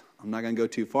branches. I'm not going to go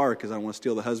too far because I don't want to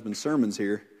steal the husband's sermons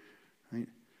here. Right?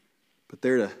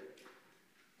 But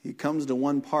he comes to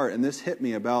one part, and this hit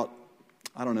me about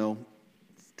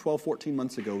 12, 14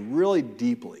 months ago, really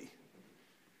deeply.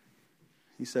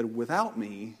 He said, without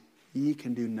me, ye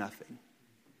can do nothing.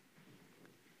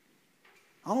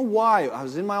 I don't know why. I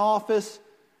was in my office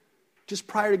just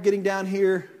prior to getting down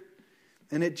here,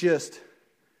 and it just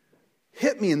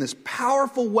hit me in this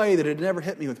powerful way that it had never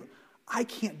hit me with. I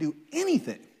can't do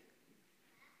anything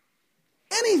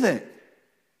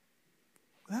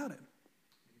without him.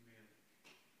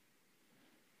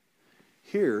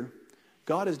 Here,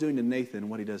 God is doing to Nathan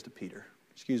what he does to Peter.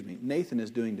 Nathan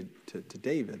is doing to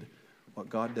David what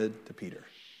God did to Peter.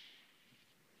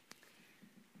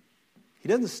 He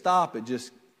doesn't stop at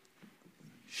just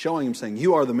showing him, saying,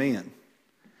 you are the man.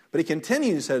 But he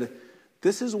continued and said,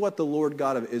 this is what the Lord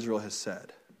God of Israel has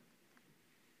said.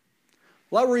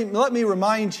 Let me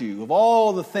remind you of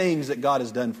all the things that God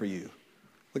has done for you.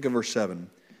 Look at verse 7.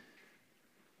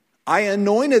 I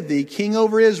anointed thee king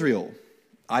over Israel.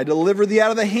 I delivered thee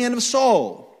out of the hand of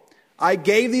Saul. I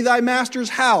gave thee thy master's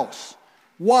house,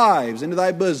 wives into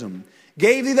thy bosom.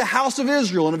 Gave thee the house of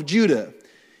Israel and of Judah.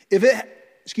 And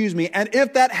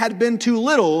if that had been too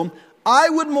little, I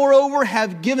would moreover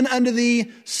have given unto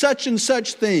thee such and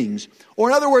such things. Or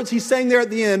in other words, he's saying there at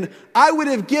the end, I would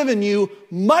have given you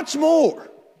much more.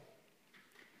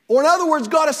 Or in other words,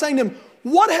 God is saying to him,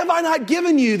 what have I not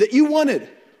given you that you wanted?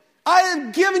 I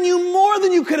have given you more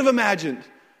than you could have imagined.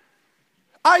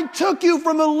 I took you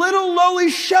from a little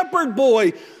lowly shepherd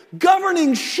boy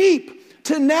governing sheep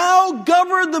to now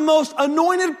govern the most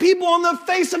anointed people on the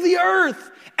face of the earth.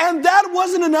 And that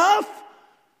wasn't enough.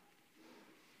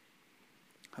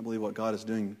 I believe what God is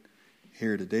doing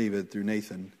here to David through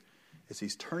Nathan is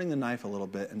he's turning the knife a little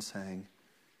bit and saying,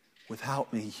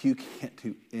 without me, you can't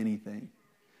do anything.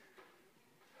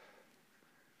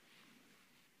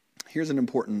 Here's an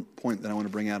important point that I want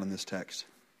to bring out in this text.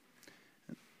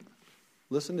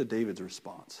 Listen to David's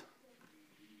response.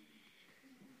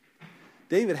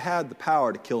 David had the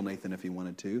power to kill Nathan if he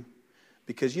wanted to,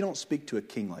 because you don't speak to a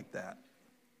king like that.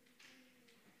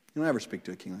 You don't ever speak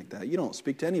to a king like that. You don't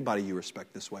speak to anybody you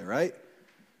respect this way, right?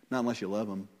 Not unless you love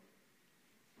them.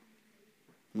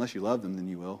 Unless you love them, then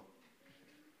you will.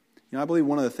 You know, I believe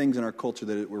one of the things in our culture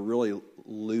that we're really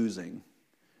losing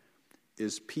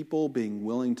is people being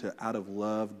willing to, out of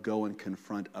love, go and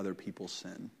confront other people's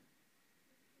sin.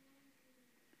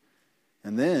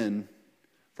 And then,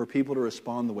 for people to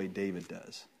respond the way David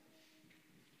does.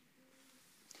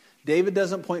 David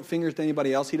doesn't point fingers to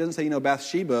anybody else. He doesn't say,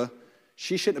 Bathsheba,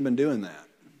 she shouldn't have been doing that.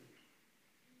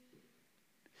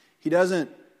 He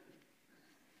doesn't,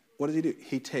 what does he do?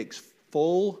 He takes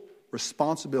full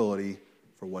responsibility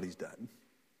for what he's done.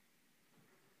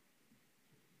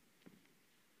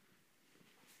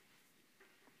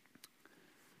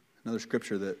 Another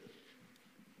scripture that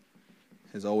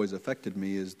has always affected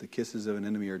me is the kisses of an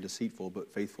enemy are deceitful,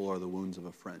 but faithful are the wounds of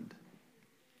a friend.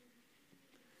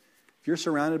 If you're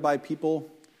surrounded by people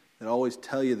that always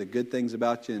tell you the good things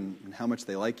about you and how much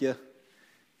they like you,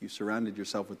 you've surrounded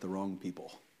yourself with the wrong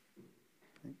people.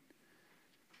 Right?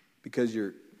 Because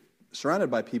you're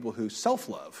surrounded by people who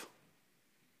self-love.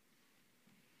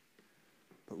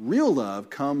 But real love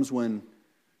comes when,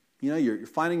 you're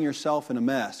finding yourself in a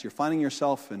mess. You're finding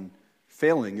yourself in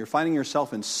failing. You're finding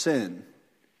yourself in sin.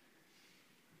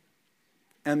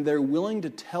 And they're willing to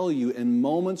tell you in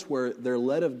moments where they're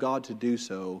led of God to do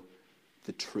so,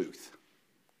 the truth.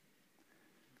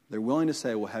 They're willing to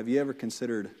say, well, have you ever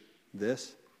considered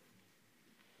this?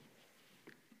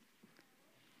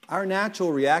 Our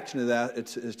natural reaction to that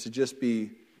is to just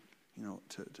be,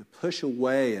 to push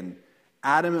away and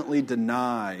adamantly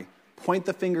deny, point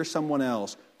the finger at someone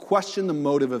else, question the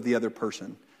motive of the other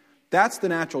person. That's the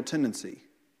natural tendency.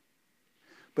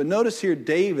 But notice here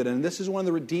David, and this is one of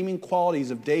the redeeming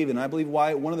qualities of David, and I believe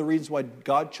one of the reasons why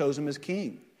God chose him as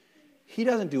king. He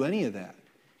doesn't do any of that.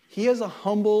 He has a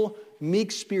humble,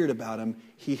 meek spirit about him.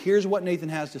 He hears what Nathan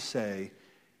has to say,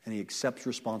 and he accepts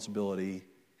responsibility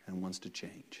and wants to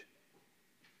change.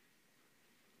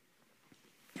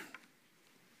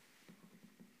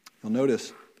 You'll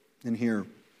notice in here,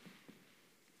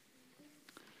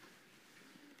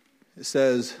 it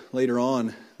says later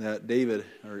on that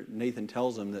Nathan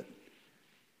tells him that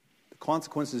the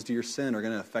consequences to your sin are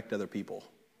going to affect other people.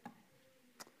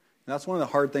 And that's one of the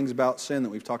hard things about sin that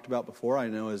we've talked about before, I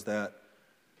know, is that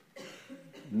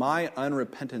my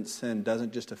unrepentant sin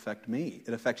doesn't just affect me,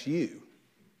 it affects you.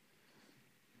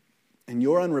 And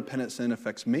your unrepentant sin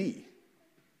affects me.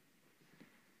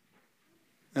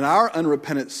 And our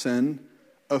unrepentant sin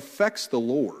affects the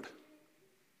Lord.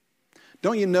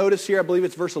 Don't you notice here, I believe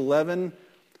it's verse 11,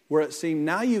 where it seemed,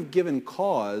 now you've given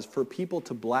cause for people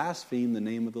to blaspheme the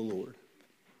name of the Lord.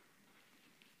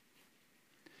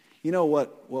 You know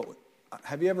what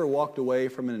have you ever walked away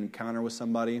from an encounter with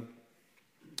somebody?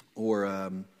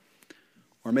 Or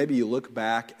maybe you look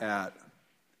back at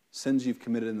sins you've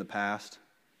committed in the past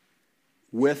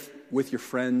with your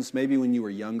friends. Maybe when you were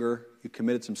younger, you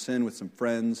committed some sin with some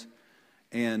friends.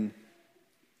 And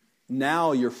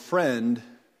now your friend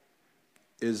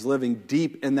is living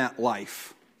deep in that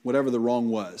life, whatever the wrong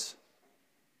was,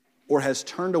 or has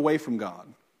turned away from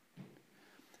God.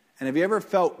 And have you ever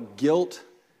felt guilt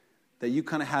that you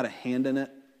kind of had a hand in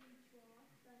it?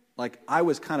 Like I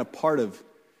was kind of part of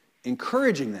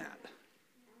encouraging that.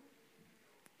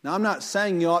 Now, I'm not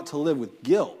saying you ought to live with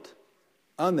guilt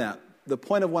on that. The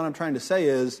point of what I'm trying to say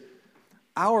is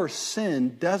our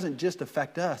sin doesn't just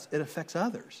affect us, it affects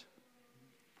others.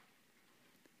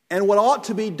 And what ought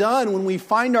to be done when we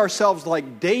find ourselves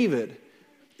like David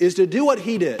is to do what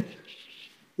he did.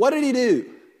 What did he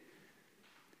do?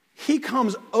 He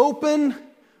comes open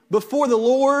before the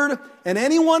Lord, and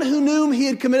anyone who knew he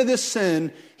had committed this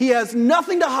sin, he has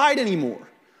nothing to hide anymore.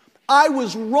 I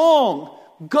was wrong.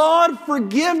 God,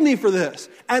 forgive me for this.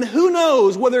 And who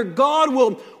knows whether God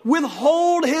will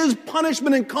withhold his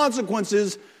punishment and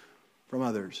consequences from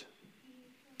others.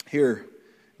 Here,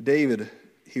 David,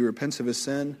 he repents of his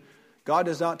sin. God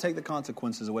does not take the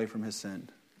consequences away from his sin.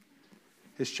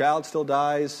 His child still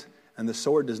dies, and the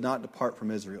sword does not depart from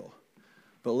Israel.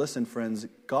 But listen, friends,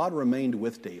 God remained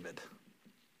with David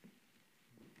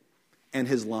and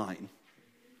his line.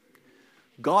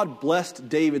 God blessed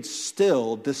David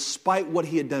still, despite what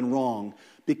he had done wrong,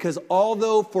 because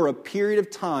although for a period of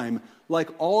time, like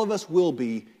all of us will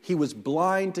be, he was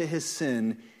blind to his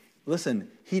sin, listen,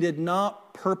 he did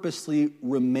not purposely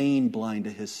remain blind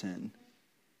to his sin.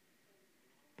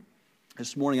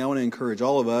 This morning, I want to encourage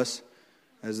all of us,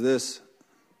 as this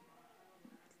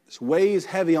weighs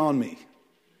heavy on me.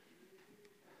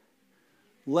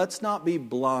 Let's not be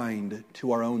blind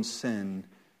to our own sin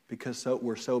because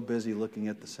we're so busy looking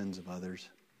at the sins of others.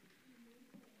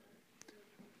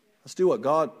 Let's do what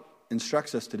God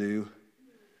instructs us to do.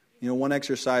 You know, one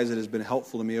exercise that has been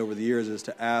helpful to me over the years is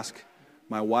to ask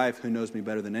my wife, who knows me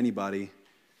better than anybody,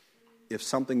 if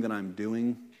something that I'm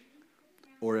doing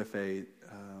or if a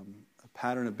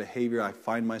pattern of behavior I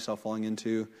find myself falling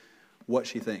into, what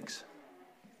she thinks.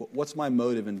 What's my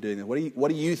motive in doing that? What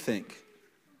do you think?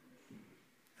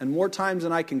 And more times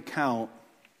than I can count,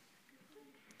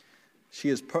 she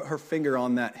has put her finger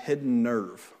on that hidden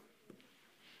nerve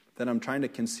that I'm trying to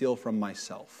conceal from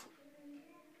myself.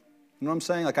 You know what I'm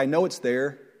saying? Like, I know it's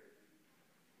there.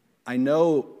 I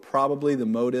know probably the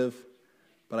motive,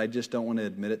 but I just don't want to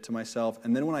admit it to myself.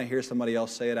 And then when I hear somebody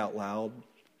else say it out loud,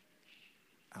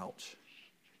 ouch.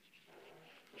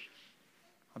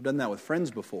 I've done that with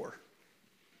friends before.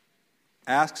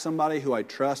 Ask somebody who I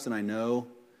trust and I know,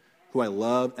 who I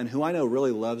love, and who I know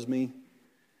really loves me,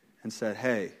 and said,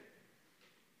 hey,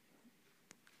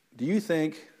 do you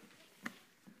think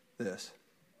this?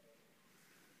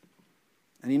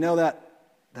 And you know that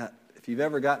if you've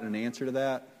ever gotten an answer to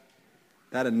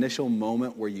that initial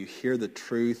moment where you hear the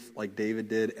truth like David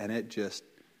did, and it just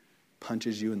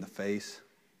punches you in the face,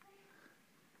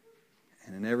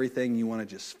 and in everything you want to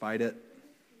just fight it,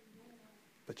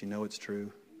 but you know it's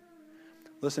true.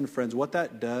 Listen, friends, what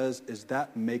that does is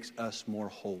that makes us more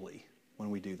holy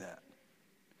when we do that.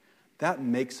 That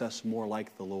makes us more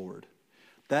like the Lord.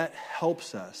 That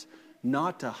helps us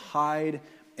not to hide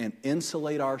and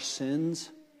insulate our sins,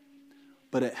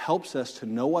 but it helps us to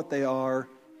know what they are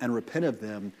and repent of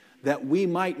them, that we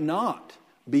might not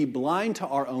be blind to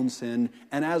our own sin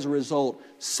and as a result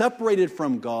separated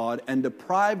from God and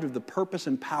deprived of the purpose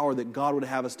and power that God would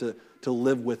have us to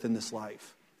live with in this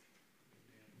life.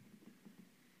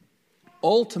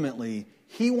 Ultimately,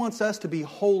 He wants us to be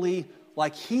holy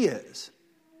like He is.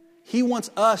 He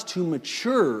wants us to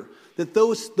mature, that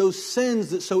those sins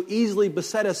that so easily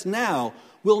beset us now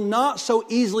will not so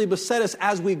easily beset us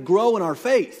as we grow in our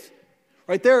faith.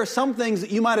 Right? There are some things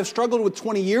that you might have struggled with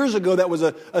 20 years ago that was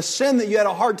a sin that you had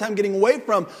a hard time getting away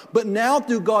from, but now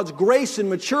through God's grace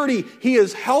and maturity, He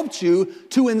has helped you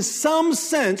to, in some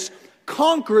sense,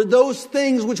 conquer those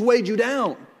things which weighed you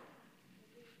down.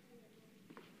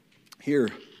 Here,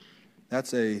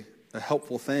 that's a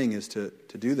helpful thing, is to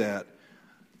do that.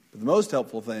 But the most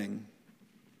helpful thing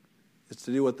is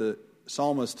to do what the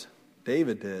psalmist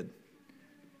David did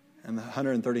in the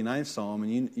 139th Psalm.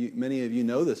 And many of you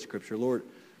know this scripture. Lord,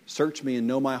 search me and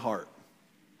know my heart.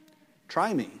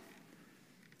 Try me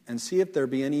and see if there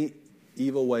be any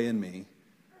evil way in me,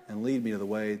 and lead me to the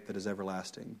way that is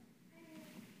everlasting.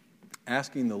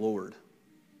 Asking the Lord,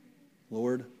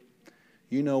 Lord,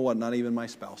 you know what not even my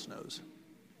spouse knows.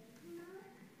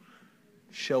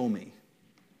 Show me.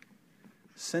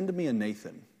 Send me a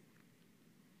Nathan.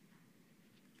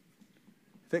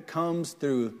 If it comes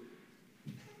through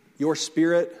your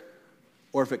spirit,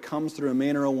 or if it comes through a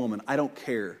man or a woman, I don't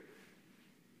care.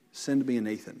 Send me a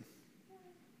Nathan,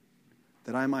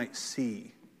 that I might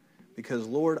see. Because,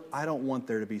 Lord, I don't want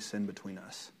there to be sin between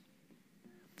us.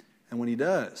 And when He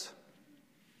does,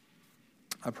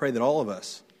 I pray that all of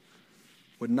us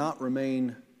would not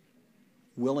remain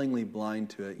willingly blind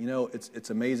to it. You know, it's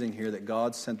amazing here that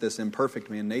God sent this imperfect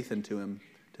man, Nathan, to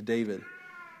David,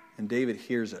 and David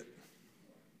hears it.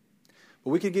 But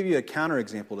we could give you a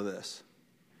counterexample to this,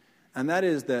 and that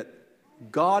is that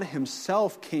God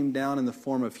himself came down in the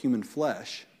form of human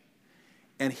flesh,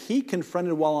 and he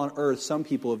confronted while on earth some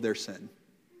people of their sin.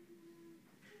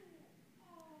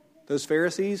 Those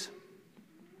Pharisees,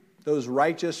 those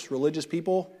righteous religious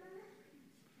people,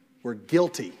 were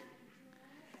guilty.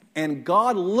 And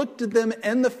God looked at them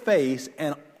in the face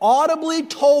and audibly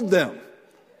told them,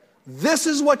 this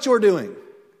is what you're doing.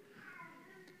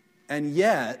 And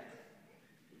yet,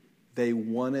 they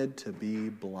wanted to be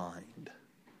blind.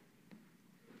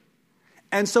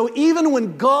 And so even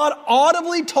when God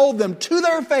audibly told them to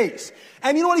their face,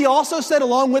 and you know what he also said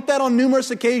along with that on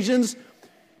numerous occasions?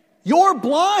 You're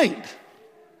blind.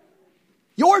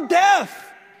 You're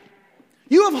deaf.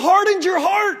 You have hardened your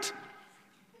heart.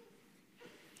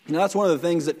 You know, that's one of the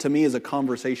things that to me is a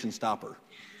conversation stopper.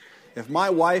 If my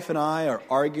wife and I are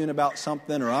arguing about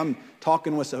something, or I'm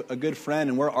talking with a good friend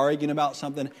and we're arguing about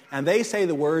something, and they say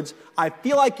the words, I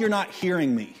feel like you're not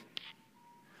hearing me.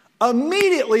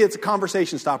 Immediately it's a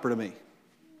conversation stopper to me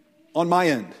on my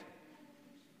end.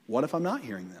 What if I'm not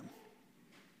hearing them?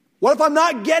 What if I'm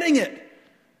not getting it?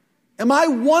 Am I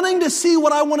wanting to see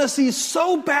what I want to see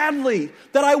so badly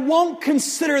that I won't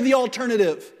consider the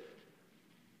alternative?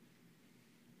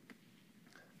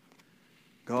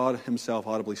 God himself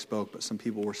audibly spoke, but some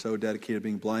people were so dedicated to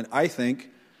being blind. I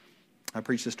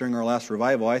preached this during our last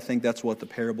revival, I think that's what the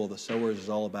parable of the sowers is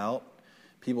all about.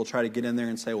 People try to get in there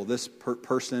and say, well, this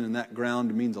person in that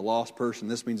ground means a lost person,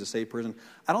 this means a saved person.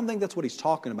 I don't think that's what he's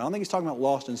talking about. I don't think he's talking about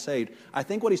lost and saved. I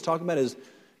think what he's talking about is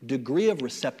degree of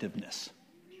receptiveness.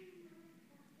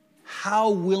 How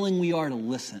willing we are to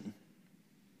listen.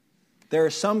 There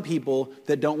are some people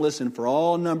that don't listen for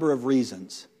all number of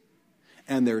reasons.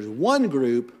 And there's one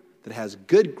group that has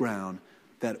good ground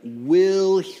that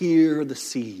will hear the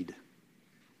seed.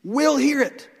 Will hear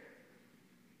it.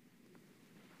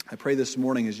 I pray this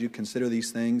morning as you consider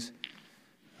these things,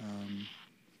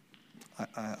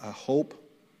 I hope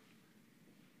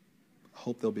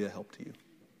they'll be a help to you.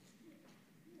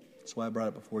 That's why I brought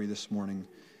it before you this morning,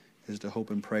 is to hope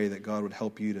and pray that God would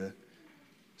help you to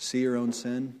see your own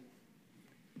sin,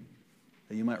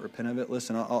 that you might repent of it.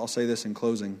 Listen, I'll say this in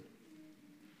closing.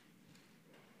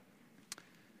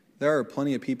 There are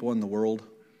plenty of people in the world,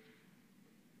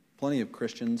 plenty of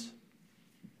Christians,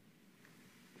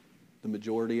 the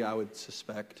majority I would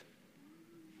suspect,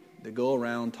 that go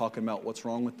around talking about what's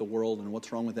wrong with the world and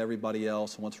what's wrong with everybody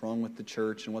else and what's wrong with the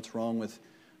church and what's wrong with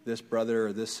this brother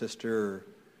or this sister.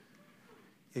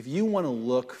 If you want to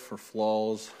look for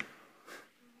flaws,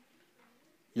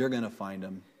 you're going to find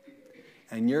them.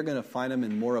 And you're going to find them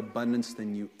in more abundance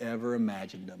than you ever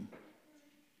imagined them.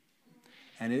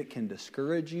 And it can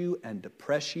discourage you and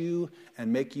depress you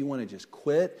and make you want to just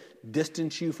quit,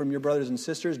 distance you from your brothers and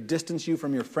sisters, distance you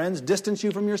from your friends, distance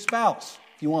you from your spouse,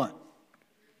 if you want.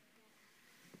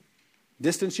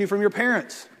 Distance you from your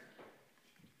parents.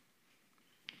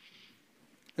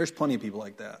 There's plenty of people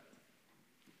like that.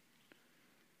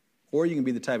 Or you can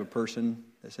be the type of person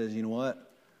that says, you know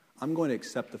what? I'm going to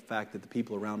accept the fact that the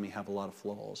people around me have a lot of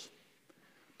flaws.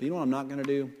 But you know what I'm not going to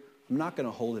do? I'm not going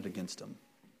to hold it against them.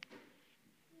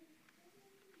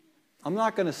 I'm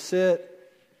not going to sit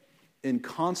in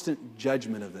constant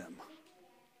judgment of them.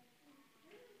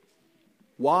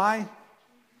 Why?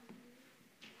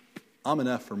 I'm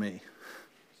enough for me.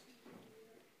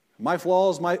 My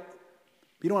flaws,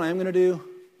 you know what I'm going to do?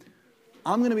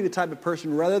 I'm going to be the type of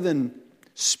person, rather than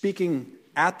speaking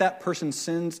at that person's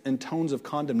sins in tones of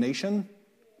condemnation,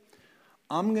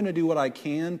 I'm going to do what I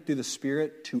can through the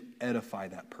Spirit to edify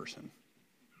that person.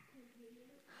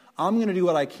 I'm going to do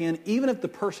what I can, even if the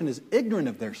person is ignorant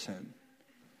of their sin.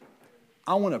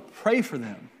 I want to pray for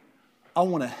them. I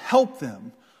want to help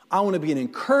them. I want to be an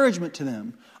encouragement to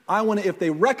them. I want to, if they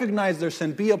recognize their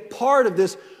sin, be a part of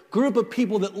this group of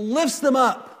people that lifts them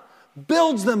up,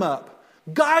 builds them up,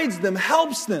 guides them,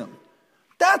 helps them.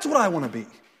 That's what I want to be.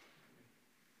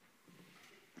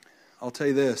 I'll tell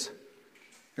you this.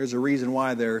 There's a reason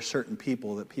why there are certain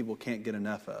people that people can't get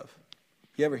enough of.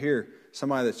 You ever hear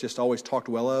somebody that's just always talked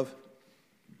well of?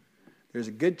 There's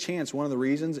a good chance one of the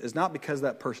reasons is not because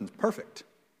that person's perfect,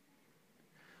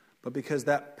 but because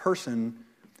that person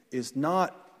is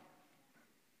not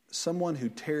someone who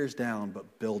tears down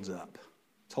but builds up.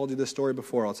 I told you this story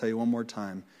before. I'll tell you one more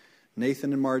time.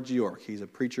 Nathan and Margie York. He's a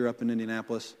preacher up in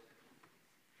Indianapolis.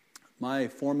 My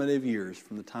formative years,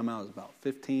 from the time I was about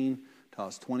 15 to I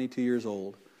was 22 years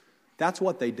old, that's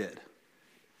what they did.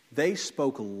 They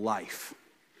spoke life.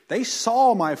 They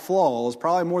saw my flaws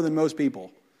probably more than most people,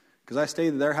 because I stayed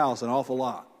at their house an awful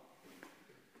lot.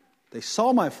 They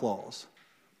saw my flaws,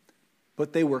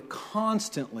 but they were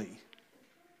constantly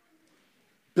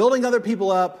building other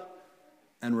people up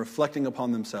and reflecting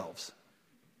upon themselves.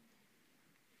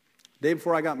 The day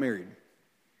before I got married,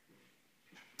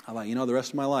 I thought, the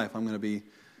rest of my life I'm going to be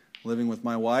living with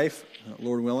my wife,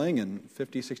 Lord willing, and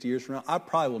 50, 60 years from now, I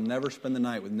probably will never spend the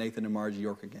night with Nathan and Margie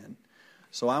York again.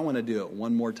 So I want to do it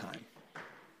one more time.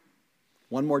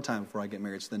 One more time before I get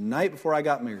married. So the night before I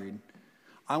got married,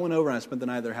 I went over and I spent the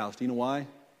night at their house. Do you know why?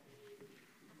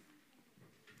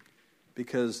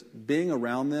 Because being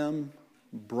around them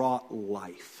brought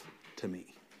life to me.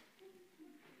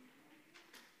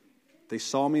 They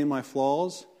saw me in my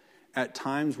flaws at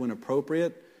times when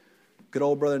appropriate. Good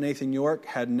old brother Nathan York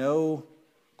had no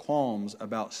qualms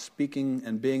about speaking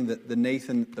and being the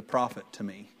Nathan the prophet to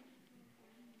me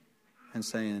and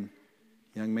saying,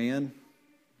 young man,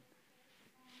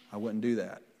 I wouldn't do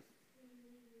that.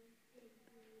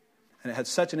 And it had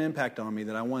such an impact on me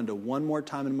that I wanted to, one more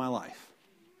time in my life,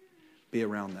 be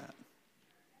around that.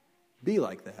 Be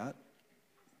like that.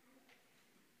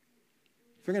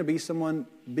 If you're going to be someone,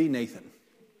 be Nathan,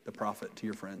 the prophet, to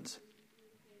your friends.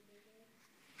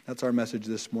 That's our message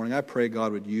this morning. I pray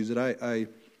God would use it.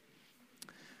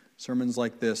 Sermons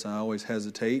like this, I always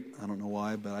hesitate. I don't know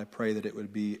why, but I pray that it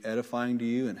would be edifying to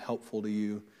you and helpful to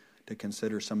you to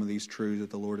consider some of these truths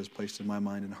that the Lord has placed in my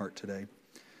mind and heart today.